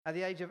 At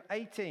the age of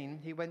 18,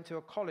 he went to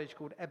a college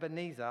called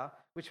Ebenezer,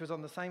 which was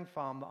on the same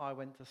farm that I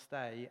went to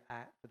stay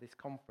at for this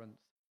conference.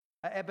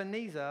 At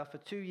Ebenezer, for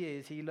 2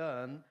 years, he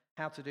learned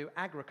how to do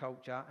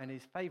agriculture, and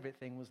his favourite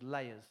thing was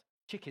layers,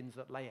 chickens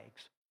that lay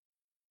eggs.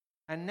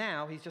 And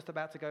now he's just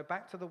about to go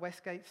back to the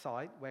Westgate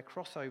site where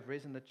Crossover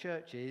is and the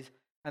church is,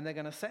 and they're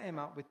going to set him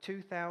up with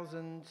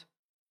 2,000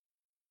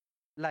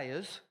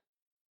 layers,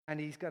 and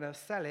he's going to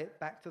sell it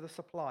back to the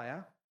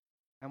supplier.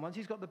 And once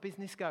he's got the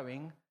business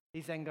going,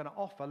 he's then going to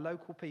offer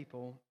local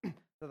people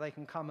that they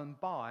can come and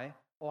buy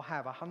or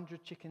have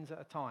 100 chickens at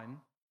a time,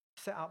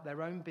 set up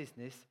their own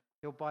business.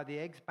 He'll buy the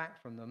eggs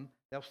back from them.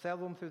 They'll sell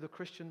them through the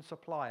Christian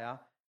supplier,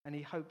 and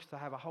he hopes to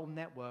have a whole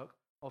network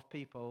of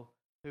people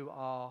who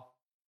are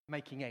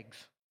making eggs,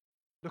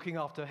 looking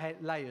after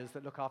layers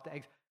that look after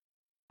eggs.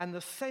 And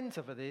the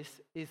centre for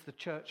this is the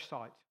church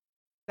site.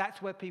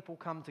 That's where people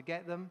come to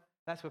get them.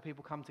 That's where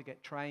people come to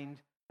get trained.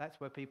 That's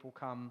where people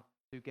come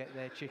to get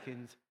their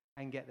chickens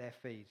and get their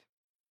feed.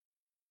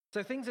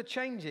 So things are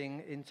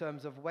changing in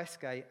terms of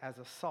Westgate as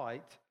a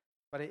site,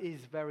 but it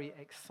is very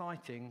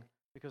exciting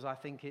because I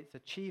think it's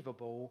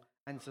achievable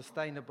and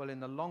sustainable in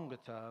the longer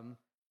term,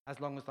 as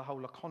long as the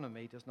whole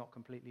economy does not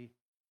completely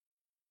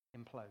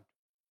implode.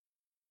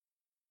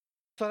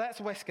 So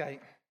that's Westgate.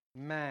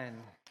 Man,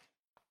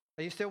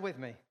 are you still with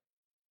me?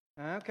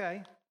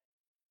 Okay.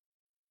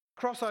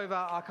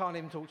 Crossover, I can't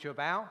even talk to you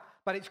about,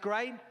 but it's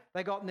great.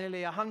 They got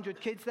nearly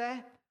 100 kids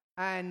there,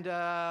 and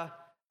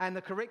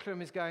the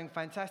curriculum is going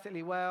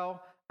fantastically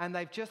well, and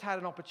they've just had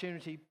an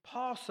opportunity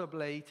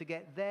possibly to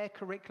get their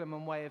curriculum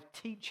and way of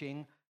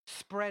teaching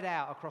spread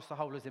out across the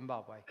whole of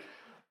Zimbabwe,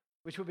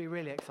 which would be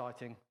really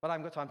exciting, but I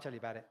haven't got time to tell you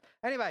about it.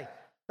 Anyway,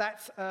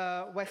 that's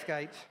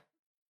Westgate.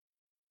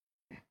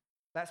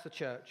 That's the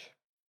church.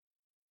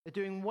 They're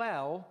doing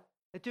well.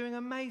 They're doing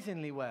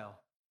amazingly well.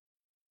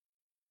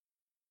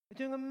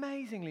 They're doing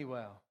amazingly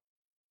well.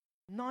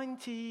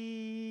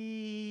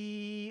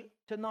 90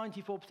 to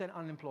 94%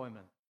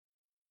 unemployment.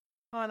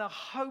 Kind of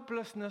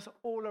hopelessness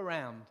all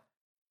around.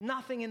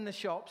 Nothing in the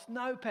shops,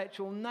 no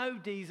petrol, no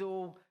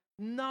diesel,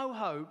 no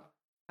hope.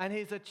 And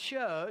here's a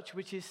church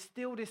which is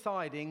still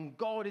deciding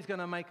God is going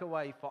to make a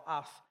way for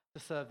us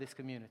to serve this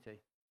community.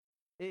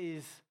 It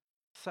is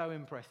so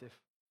impressive.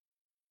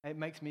 It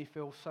makes me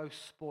feel so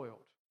spoiled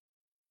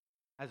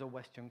as a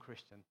Western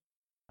Christian.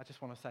 I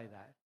just want to say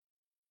that.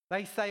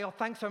 They say, oh,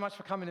 thanks so much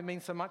for coming. It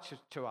means so much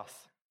to us.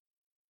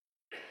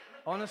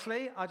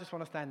 Honestly, I just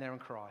want to stand there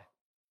and cry.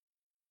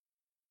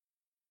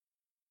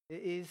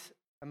 It is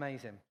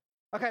amazing.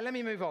 Okay, let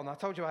me move on. I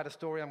told you I had a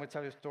story. I'm going to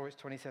tell you a story. It's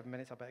 27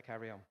 minutes. I better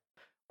carry on.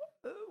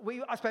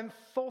 I spent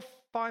 4,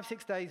 5,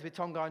 6 days with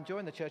Tonga and Joy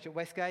in the church at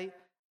Westgate,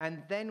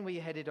 and then we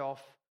headed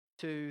off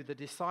to the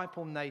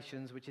Disciple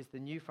Nations, which is the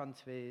New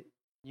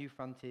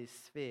Frontiers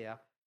sphere,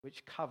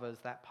 which covers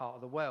that part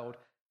of the world,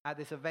 at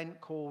this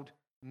event called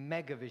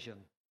Megavision.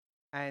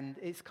 And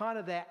it's kind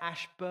of their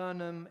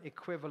Ashburnham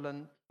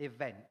equivalent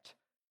event.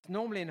 It's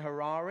normally in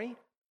Harare,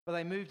 but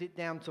they moved it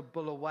down to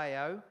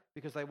Bulawayo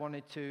because they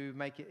wanted to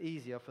make it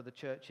easier for the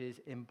churches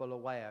in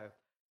Bulawayo.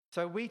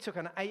 So we took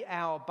an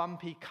 8-hour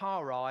bumpy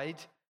car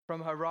ride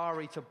from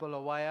Harare to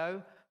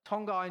Bulawayo,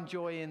 Tonga and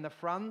Joy in the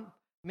front,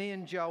 me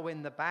and Joe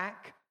in the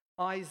back,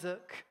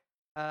 Isaac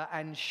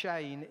and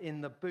Shane in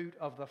the boot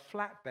of the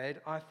flatbed.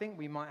 I think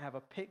we might have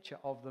a picture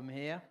of them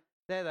here.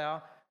 There they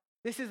are.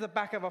 This is the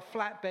back of a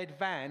flatbed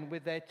van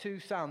with their 2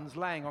 sons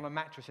laying on a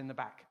mattress in the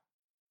back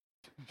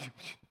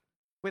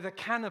with a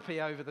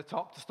canopy over the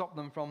top to stop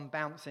them from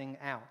bouncing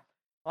out.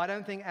 I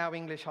don't think our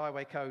English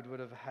highway code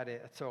would have had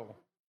it at all.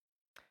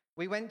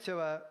 We went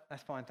to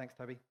that's fine, thanks,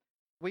 Toby.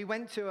 We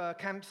went to a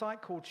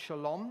campsite called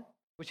Shalom,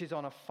 which is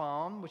on a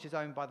farm, which is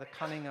owned by the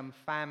Cunningham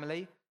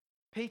family.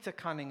 Peter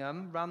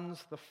Cunningham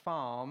runs the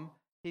farm.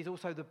 He's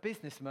also the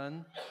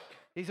businessman.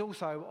 He's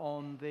also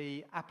on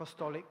the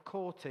apostolic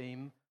core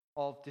team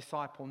of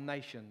Disciple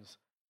Nations.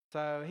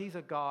 So he's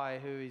a guy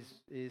who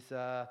is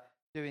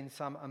doing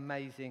some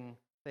amazing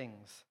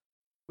things.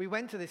 We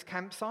went to this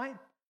campsite.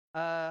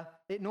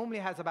 It normally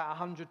has about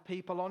 100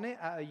 people on it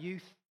at a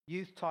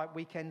youth type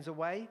weekends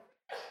away.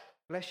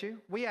 Bless you.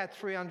 We had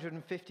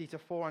 350 to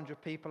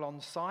 400 people on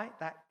site.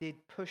 That did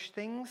push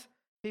things.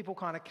 People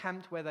kind of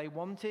camped where they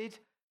wanted.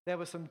 There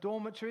were some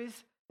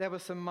dormitories. There were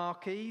some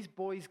marquees,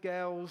 boys,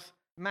 girls,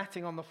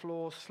 matting on the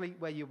floor, sleep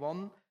where you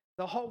want.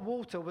 The hot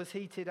water was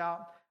heated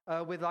up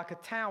with like a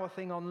tower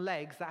thing on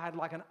legs that had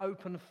like an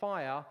open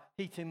fire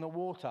heating the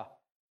water,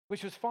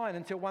 which was fine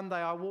until one day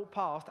I walked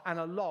past and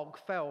a log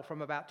fell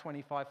from about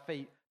 25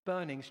 feet,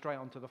 burning straight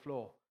onto the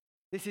floor.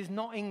 This is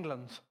not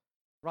England,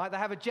 right? They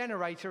have a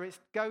generator. It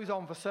goes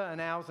on for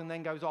certain hours and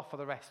then goes off for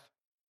the rest.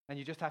 And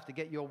you just have to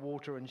get your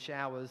water and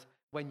showers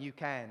when you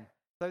can.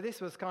 So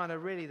this was kind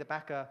of really the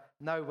back of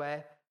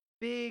nowhere.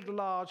 Big,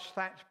 large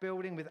thatched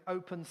building with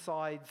open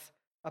sides,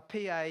 a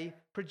PA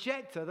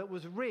projector that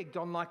was rigged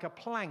on like a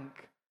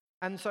plank.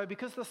 And so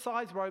because the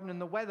sides were open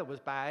and the weather was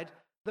bad,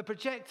 the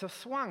projector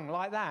swung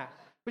like that,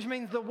 which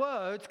means the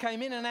words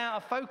came in and out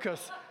of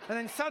focus and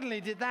then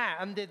suddenly did that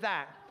and did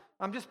that.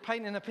 I'm just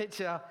painting a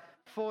picture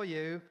for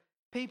you.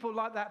 People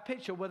like that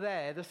picture were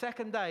there. The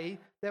second day,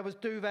 there was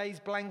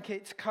duvets,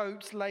 blankets,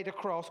 coats laid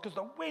across because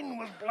the wind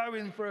was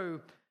blowing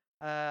through.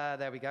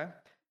 There we go.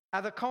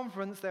 At the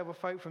conference, there were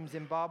folk from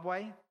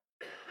Zimbabwe,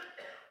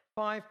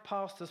 5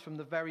 pastors from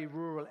the very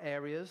rural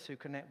areas who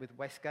connect with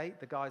Westgate,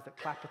 the guys that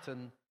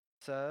Clapperton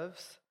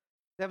serves.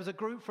 There was a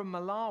group from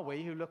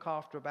Malawi who look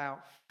after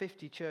about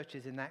 50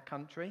 churches in that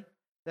country.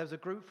 There was a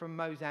group from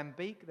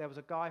Mozambique. There was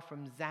a guy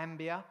from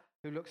Zambia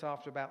who looks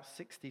after about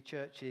 60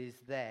 churches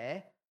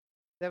there.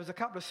 There was a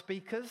couple of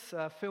speakers.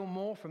 Phil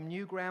Moore from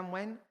Newground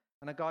went,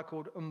 and a guy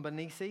called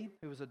Umbanisi,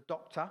 who was a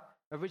doctor,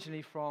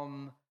 originally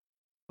from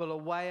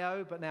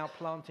Bulawayo, but now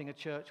planting a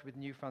church with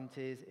New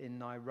Frontiers in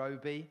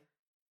Nairobi.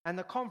 And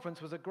the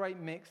conference was a great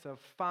mix of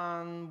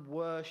fun,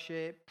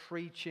 worship,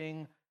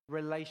 preaching,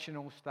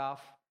 relational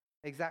stuff,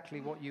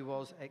 exactly what you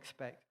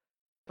expect.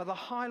 But the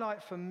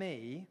highlight for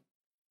me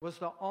was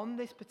that on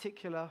this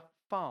particular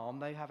farm,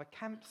 they have a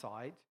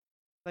campsite.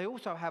 They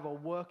also have a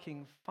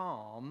working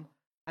farm,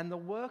 and the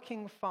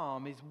working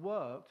farm is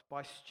worked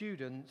by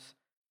students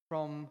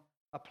from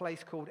a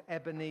place called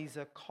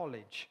Ebenezer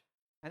College.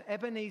 And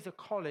Ebenezer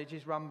College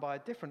is run by a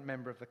different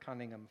member of the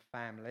Cunningham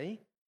family.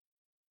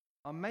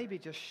 I'll maybe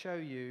just show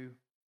you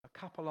a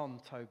couple on,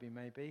 Toby,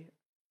 maybe.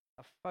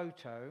 A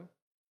photo.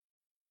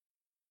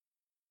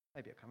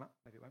 Maybe it'll come up,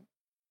 maybe it won't.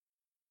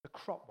 The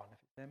crop one, if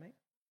it's there, mate.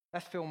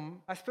 That's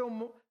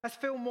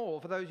Phil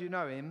Moore, for those who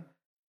know him.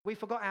 We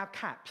forgot our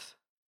caps.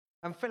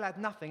 And Phil had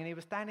nothing, and he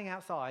was standing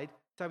outside,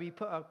 so he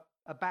put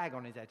a bag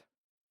on his head.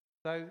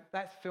 So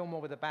that's Phil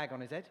Moore with a bag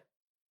on his head.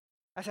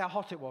 That's how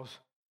hot it was.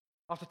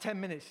 After 10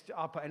 minutes,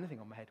 I'll put anything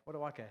on my head. What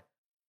do I care?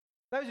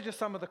 Those are just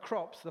some of the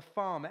crops, the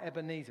farm at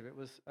Ebenezer. It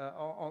was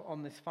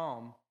on this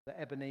farm, the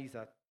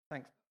Ebenezer.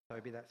 Thanks,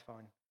 Toby, that's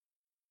fine.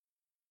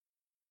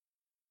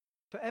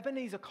 So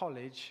Ebenezer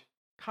College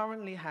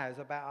currently has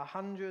about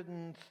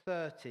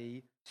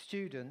 130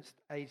 students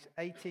aged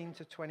 18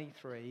 to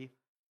 23.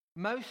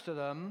 Most of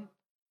them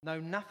know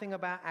nothing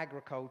about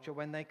agriculture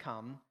when they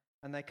come,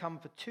 and they come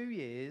for 2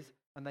 years,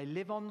 and they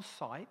live on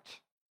site,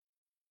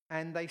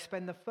 and they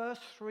spend the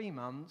first 3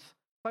 months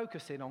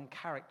focusing on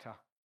character.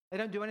 They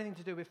don't do anything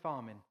to do with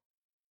farming.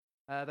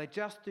 They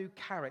just do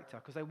character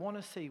because they want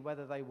to see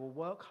whether they will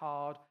work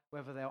hard,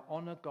 whether they'll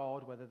honor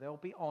God, whether they'll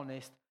be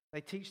honest.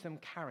 They teach them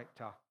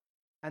character.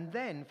 And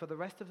then for the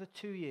rest of the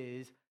 2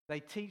 years, they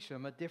teach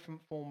them a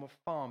different form of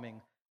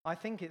farming. I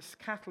think it's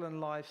cattle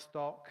and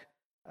livestock,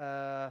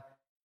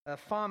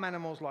 farm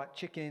animals like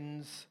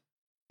chickens,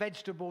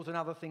 vegetables and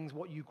other things,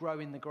 what you grow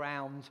in the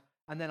ground,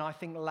 and then I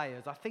think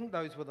layers. I think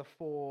those were the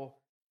 4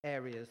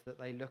 areas that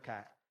they look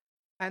at.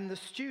 And the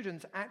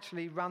students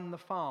actually run the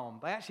farm.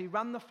 They actually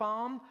run the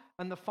farm,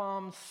 and the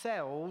farm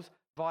sells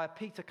via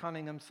Peter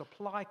Cunningham's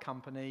supply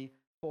company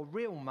for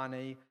real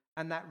money,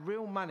 and that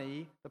real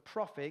money, the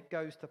profit,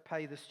 goes to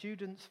pay the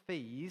students'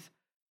 fees,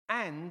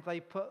 and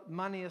they put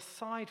money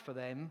aside for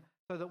them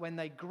so that when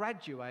they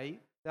graduate,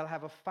 they'll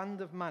have a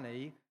fund of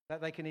money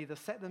that they can either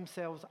set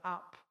themselves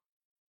up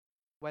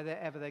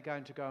wherever they're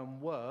going to go and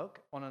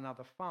work on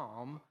another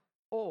farm,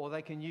 or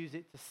they can use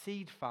it to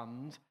seed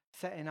fund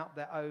setting up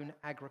their own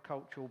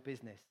agricultural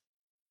business.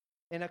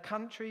 In a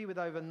country with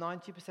over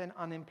 90%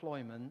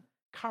 unemployment,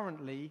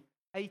 currently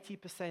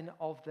 80%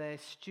 of their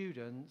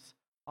students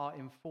are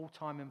in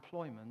full-time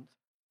employment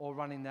or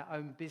running their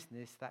own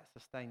business that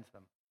sustains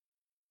them.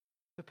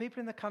 So people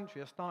in the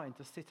country are starting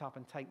to sit up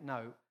and take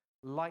note,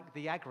 like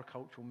the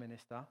agricultural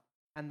minister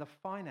and the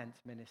finance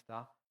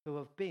minister, who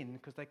have been,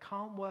 because they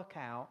can't work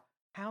out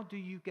how do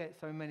you get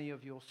so many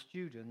of your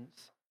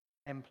students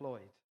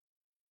employed.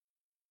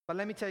 But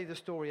let me tell you the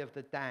story of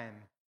the dam.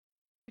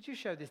 Could you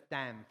show this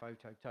dam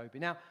photo, Toby?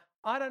 Now,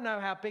 I don't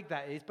know how big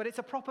that is, but it's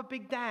a proper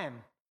big dam,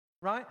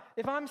 right?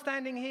 If I'm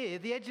standing here,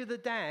 the edge of the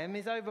dam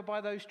is over by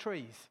those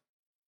trees,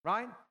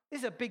 right?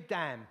 This is a big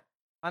dam.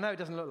 I know it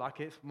doesn't look like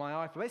it from my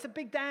iPhone, but it's a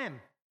big dam,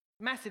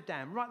 massive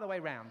dam, right the way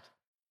round.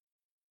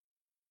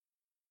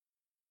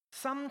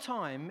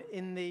 Sometime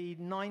in the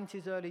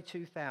 90s, early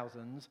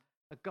 2000s,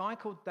 a guy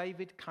called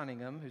David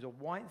Cunningham, who's a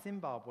white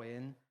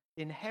Zimbabwean,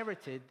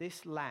 inherited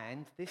this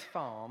land, this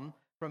farm,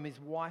 from his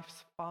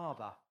wife's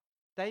father.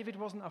 David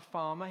wasn't a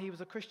farmer, he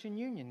was a Christian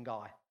Union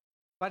guy.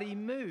 But he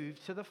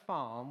moved to the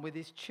farm with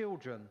his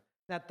children.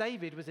 Now,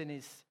 David was in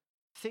his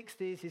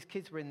 60s, his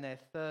kids were in their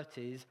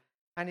 30s,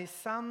 and his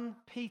son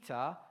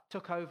Peter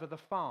took over the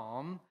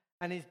farm,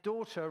 and his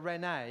daughter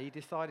Renee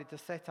decided to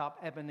set up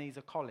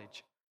Ebenezer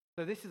College.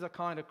 So this is a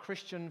kind of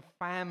Christian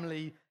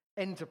family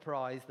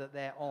enterprise that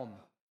they're on.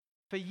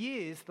 For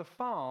years, the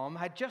farm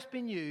had just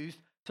been used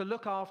to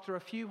look after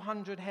a few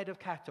hundred head of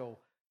cattle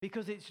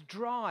because it's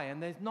dry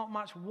and there's not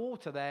much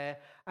water there,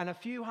 and a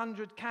few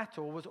hundred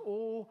cattle was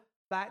all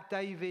that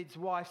David's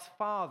wife's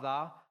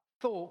father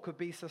thought could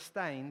be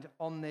sustained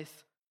on this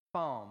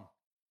farm.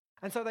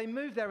 And so they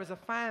moved there as a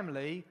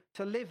family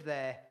to live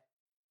there.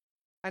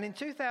 And in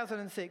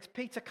 2006,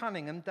 Peter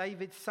Cunningham,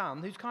 David's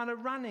son, who's kind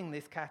of running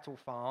this cattle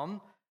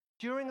farm,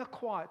 during a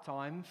quiet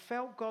time,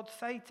 felt God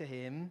say to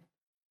him,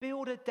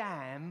 build a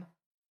dam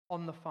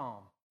on the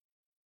farm.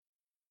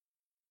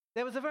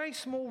 There was a very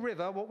small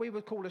river, what we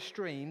would call a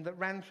stream, that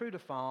ran through the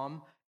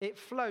farm. It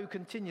flowed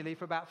continually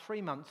for about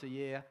 3 months a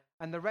year,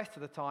 and the rest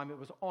of the time it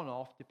was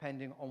on-off,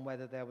 depending on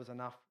whether there was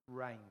enough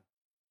rain.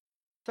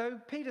 So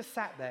Peter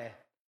sat there.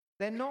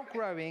 They're not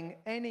growing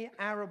any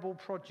arable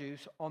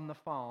produce on the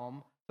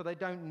farm, so they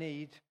don't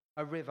need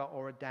a river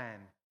or a dam.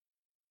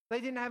 They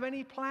didn't have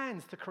any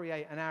plans to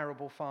create an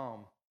arable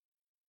farm.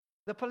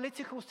 The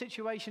political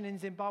situation in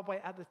Zimbabwe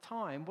at the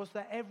time was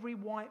that every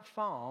white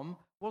farm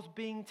was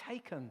being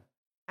taken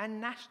and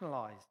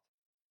nationalized.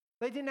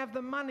 They didn't have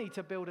the money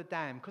to build a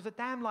dam, because a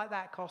dam like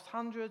that costs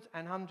hundreds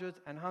and hundreds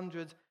and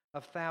hundreds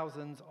of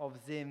thousands of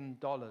Zim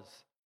dollars.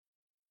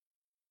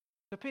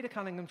 So Peter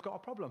Cunningham's got a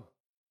problem,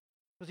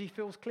 because he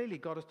feels clearly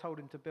God has told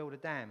him to build a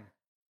dam,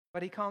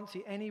 but he can't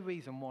see any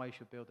reason why he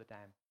should build a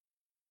dam.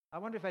 I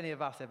wonder if any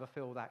of us ever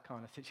feel that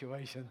kind of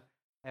situation,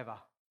 ever.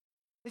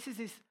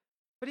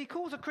 But he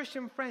calls a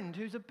Christian friend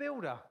who's a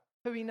builder,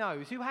 who he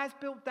knows, who has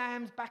built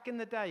dams back in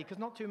the day, because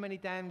not too many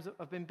dams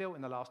have been built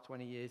in the last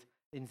 20 years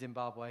in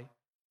Zimbabwe.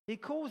 He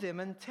calls him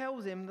and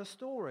tells him the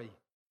story.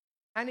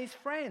 And his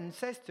friend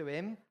says to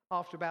him,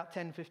 after about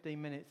 10,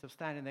 15 minutes of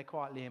standing there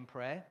quietly in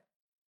prayer,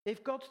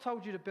 if God's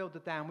told you to build the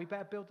dam, we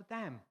better build the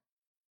dam.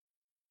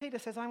 Peter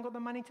says, I haven't got the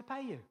money to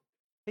pay you.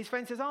 His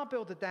friend says, I'll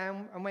build the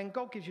dam, and when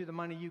God gives you the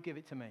money, you give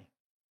it to me.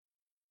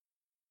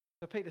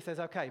 So Peter says,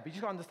 okay, but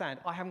you've got to understand,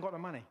 I haven't got the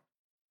money.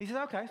 He says,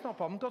 okay, it's not a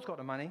problem, God's got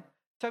the money.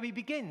 So he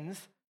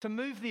begins to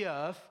move the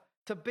earth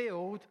to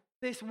build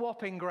this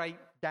whopping great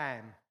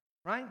dam,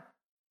 right?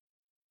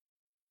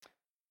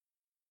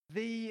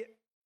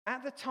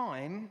 At the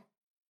time,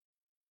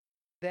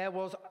 there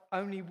was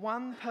only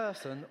one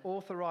person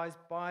authorized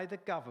by the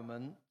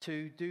government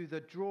to do the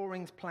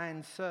drawings,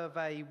 plan,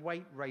 survey,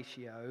 weight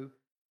ratio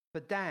for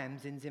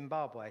dams in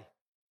Zimbabwe.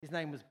 His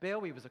name was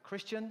Bill. He was a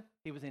Christian.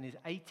 He was in his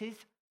 80s.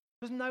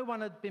 because no one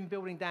had been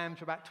building dams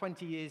for about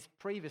 20 years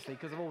previously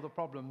because of all the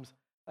problems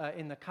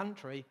in the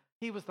country.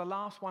 He was the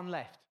last one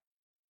left.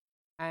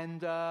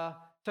 And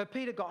so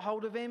Peter got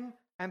hold of him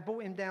and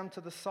brought him down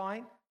to the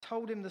site,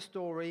 told him the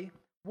story,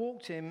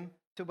 walked him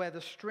to where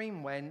the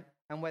stream went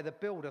and where the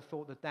builder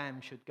thought the dam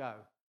should go.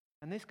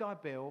 And this guy,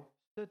 Bill,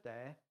 stood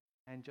there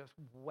and just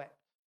wept.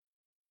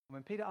 And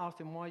when Peter asked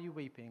him, why are you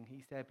weeping?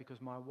 He said,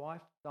 because my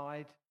wife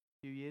died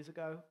a few years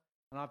ago,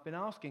 and I've been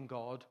asking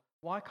God,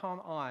 why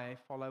can't I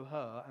follow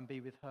her and be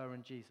with her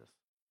and Jesus?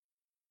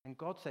 And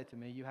God said to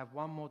me, you have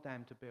one more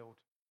dam to build.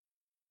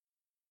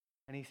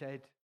 And he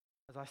said,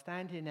 as I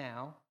stand here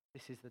now,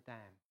 this is the dam.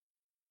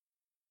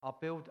 I'll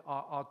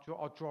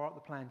draw up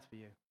the plans for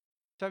you.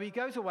 So he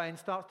goes away and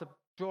starts to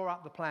draw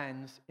up the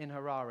plans in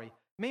Harare.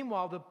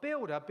 Meanwhile, the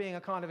builder, being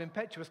a kind of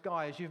impetuous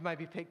guy, as you've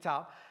maybe picked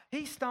up,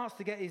 he starts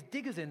to get his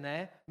diggers in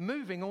there,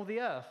 moving all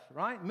the earth,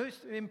 right? Moves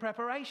in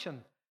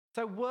preparation.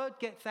 So word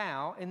gets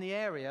out in the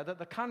area that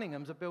the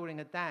Cunninghams are building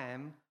a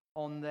dam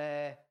on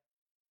their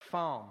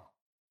farm.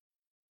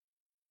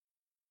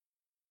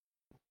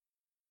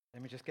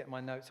 Let me just get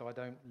my notes so I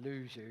don't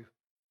lose you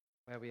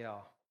where we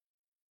are.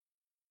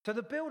 So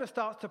the builder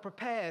starts to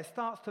prepare,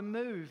 starts to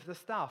move the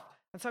stuff.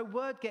 And so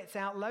word gets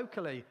out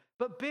locally.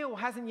 But Bill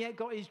hasn't yet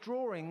got his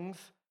drawings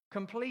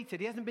completed.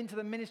 He hasn't been to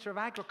the Minister of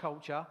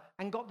Agriculture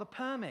and got the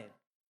permit.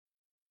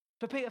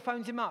 So Peter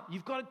phones him up.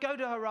 You've got to go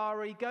to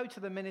Harare, go to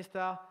the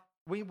minister.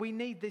 We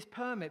need this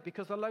permit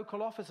because the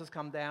local officer's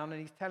come down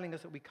and he's telling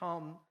us that we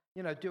can't,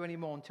 do any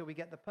more until we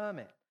get the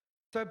permit.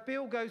 So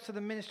Bill goes to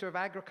the Minister of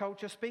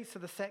Agriculture, speaks to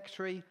the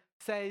secretary,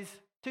 says,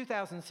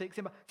 2006,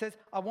 says,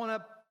 I want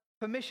a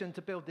permission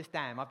to build this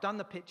dam. I've done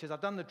the pictures,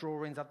 I've done the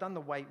drawings, I've done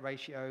the weight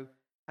ratio.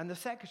 And the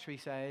secretary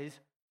says,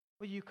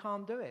 well, you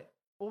can't do it.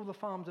 All the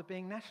farms are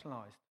being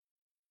nationalised.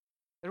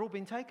 They're all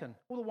being taken.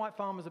 All the white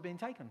farmers are being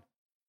taken.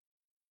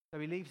 So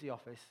he leaves the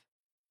office,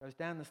 goes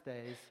down the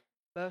stairs,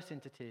 bursts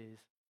into tears,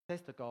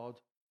 says to God,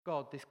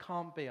 God, this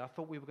can't be. I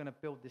thought we were going to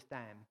build this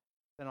dam.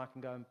 Then I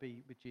can go and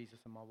be with Jesus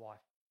and my wife.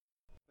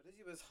 But as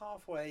he was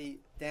halfway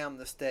down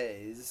the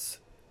stairs,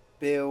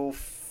 Bill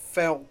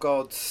felt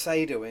God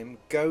say to him,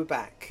 go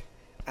back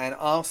and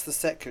ask the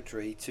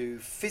secretary to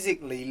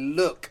physically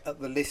look at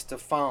the list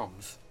of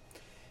farms.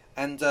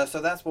 And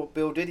so that's what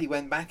Bill did. He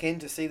went back in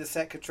to see the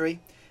secretary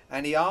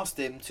and he asked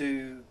him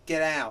to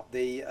get out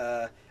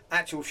the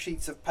actual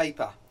sheets of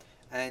paper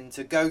and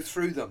to go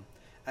through them.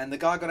 And the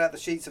guy got out the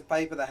sheets of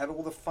paper that had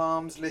all the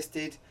farms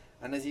listed,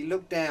 and as he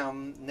looked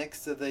down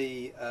next to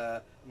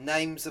the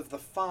names of the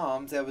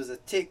farms, there was a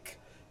tick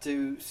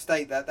to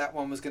state that that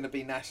one was going to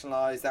be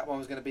nationalised, that one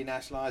was going to be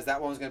nationalised, that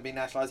one was going to be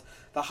nationalised.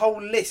 The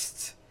whole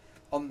list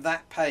on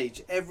that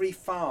page, every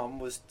farm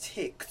was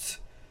ticked,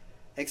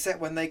 except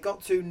when they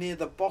got to near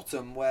the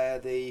bottom where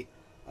the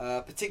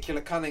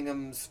particular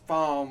Cunningham's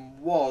farm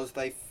was,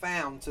 they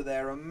found to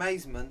their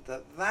amazement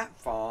that that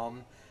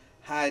farm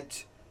had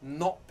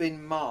not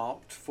been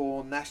marked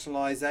for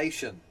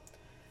nationalisation.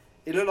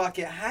 It looked like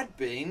it had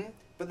been,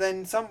 but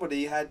then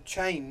somebody had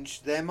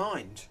changed their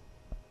mind.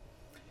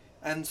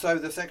 And so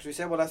the secretary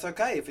said, well, that's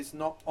okay. If it's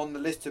not on the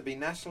list to be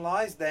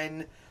nationalised,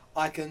 then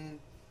I can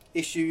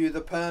issue you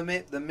the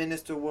permit. The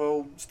minister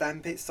will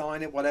stamp it,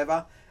 sign it,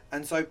 whatever.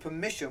 And so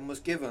permission was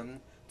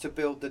given to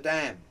build the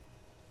dam.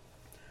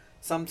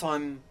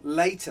 Sometime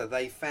later,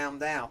 they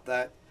found out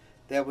that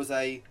there was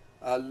a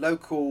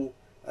local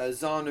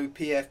ZANU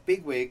PF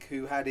bigwig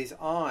who had his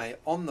eye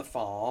on the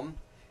farm,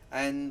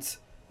 and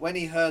when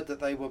he heard that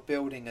they were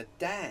building a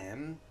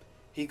dam,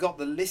 he got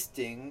the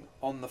listing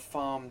on the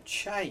farm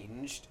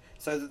changed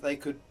so that they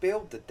could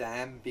build the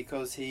dam,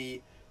 because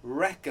he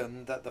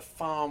reckoned that the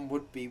farm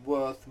would be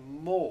worth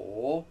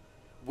more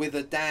with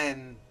a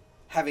dam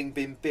having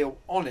been built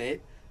on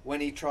it when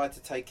he tried to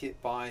take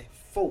it by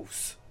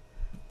force,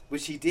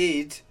 which he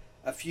did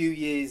a few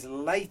years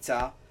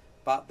later,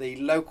 but the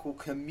local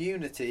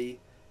community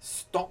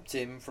stopped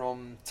him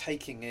from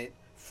taking it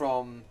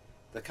from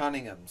the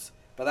Cunninghams.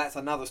 But that's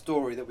another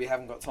story that we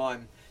haven't got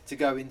time to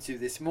go into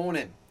this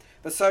morning.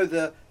 But so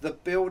the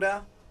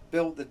builder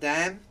built the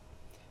dam.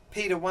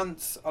 Peter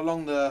once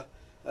along the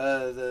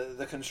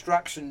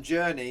construction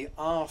journey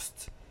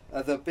asked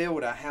the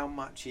builder how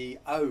much he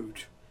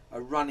owed,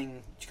 a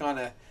running kind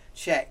of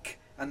check,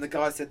 and the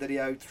guy said that he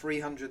owed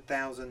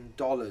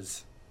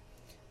 $300,000.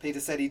 Peter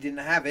said he didn't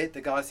have it.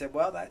 The guy said,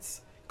 well,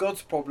 that's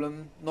God's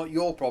problem, not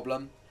your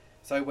problem.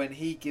 So when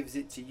he gives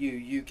it to you,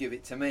 you give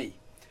it to me.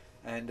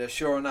 And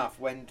sure enough,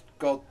 when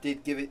God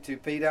did give it to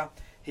Peter,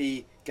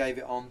 he gave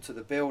it on to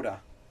the builder.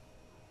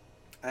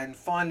 And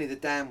finally the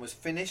dam was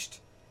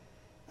finished,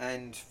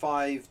 and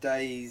 5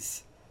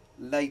 days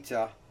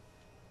later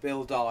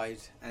Bill died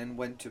and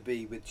went to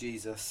be with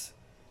Jesus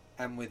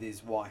and with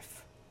his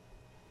wife.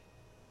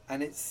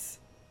 And it's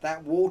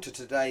that water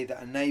today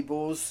that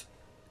enables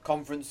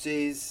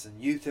conferences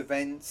and youth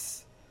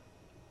events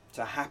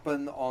to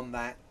happen on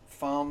that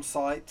farm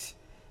site.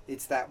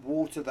 It's that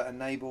water that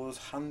enables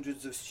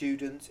hundreds of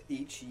students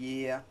each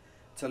year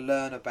to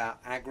learn about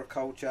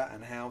agriculture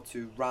and how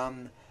to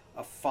run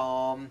a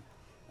farm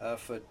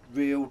for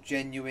real,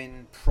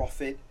 genuine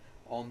profit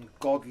on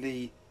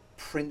godly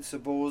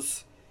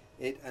principles.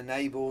 It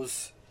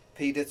enables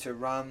Peter to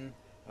run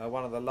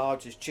one of the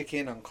largest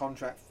chicken and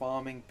contract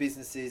farming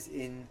businesses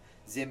in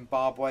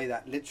Zimbabwe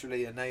that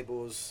literally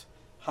enables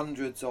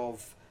hundreds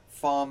of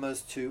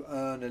farmers to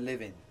earn a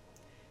living.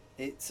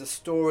 It's a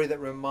story that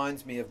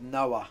reminds me of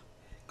Noah.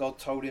 God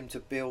told him to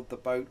build the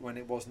boat when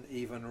it wasn't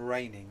even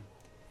raining.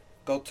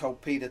 God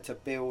told Peter to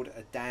build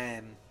a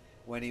dam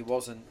when he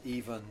wasn't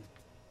even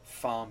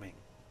farming.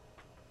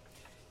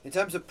 In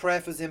terms of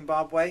prayer for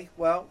Zimbabwe,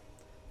 well,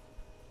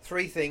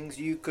 3 things.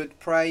 You could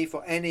pray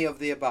for any of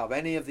the above.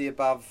 Any of the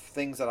above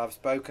things that I've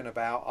spoken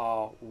about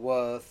are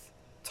worth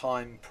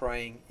time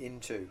praying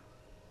into.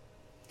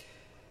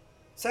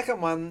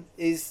 Second one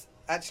is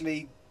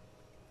actually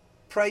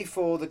pray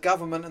for the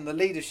government and the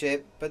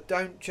leadership, but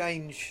don't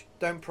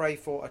pray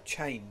for a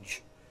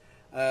change.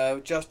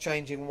 Just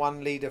changing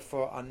one leader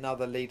for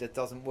another leader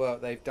doesn't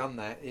work. They've done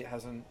that. It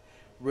hasn't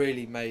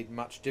really made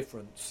much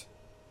difference.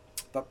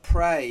 But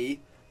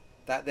pray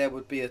that there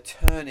would be a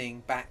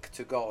turning back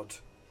to God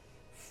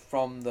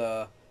from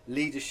the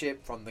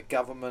leadership, from the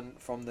government,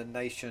 from the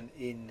nation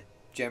in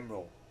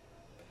general.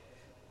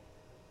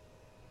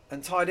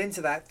 And tied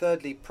into that,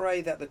 thirdly,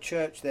 pray that the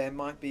church there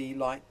might be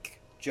like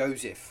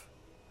Joseph,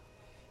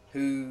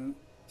 who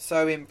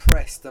so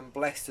impressed and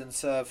blessed and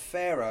served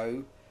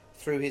Pharaoh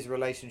through his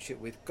relationship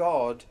with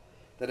God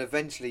that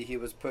eventually he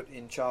was put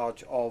in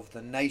charge of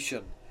the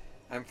nation.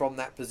 And from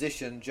that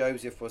position,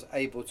 Joseph was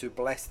able to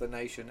bless the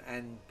nation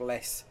and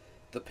bless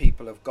the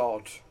people of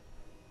God.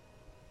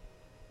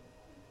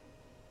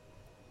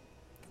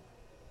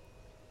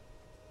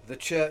 The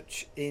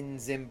church in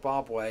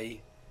Zimbabwe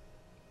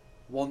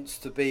wants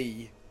to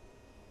be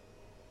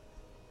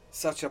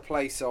such a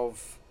place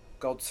of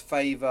God's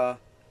favour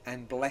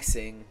and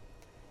blessing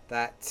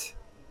that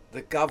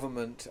the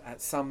government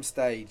at some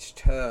stage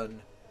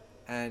turn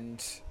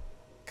and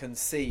can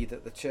see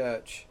that the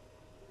church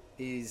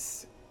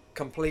is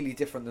completely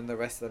different than the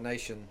rest of the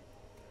nation,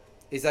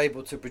 is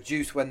able to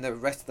produce when the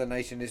rest of the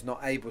nation is not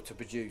able to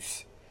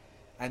produce,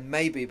 and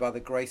maybe by the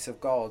grace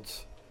of God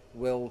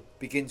will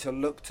begin to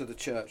look to the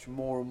church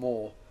more and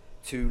more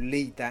to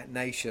lead that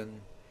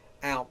nation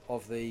out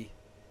of the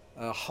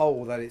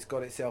hole that it's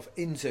got itself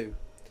into,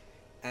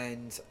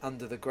 and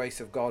under the grace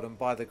of God and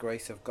by the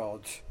grace of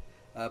God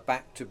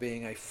back to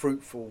being a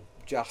fruitful,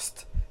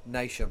 just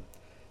nation.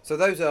 So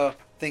those are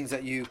things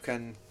that you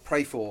can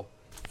pray for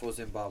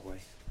Zimbabwe.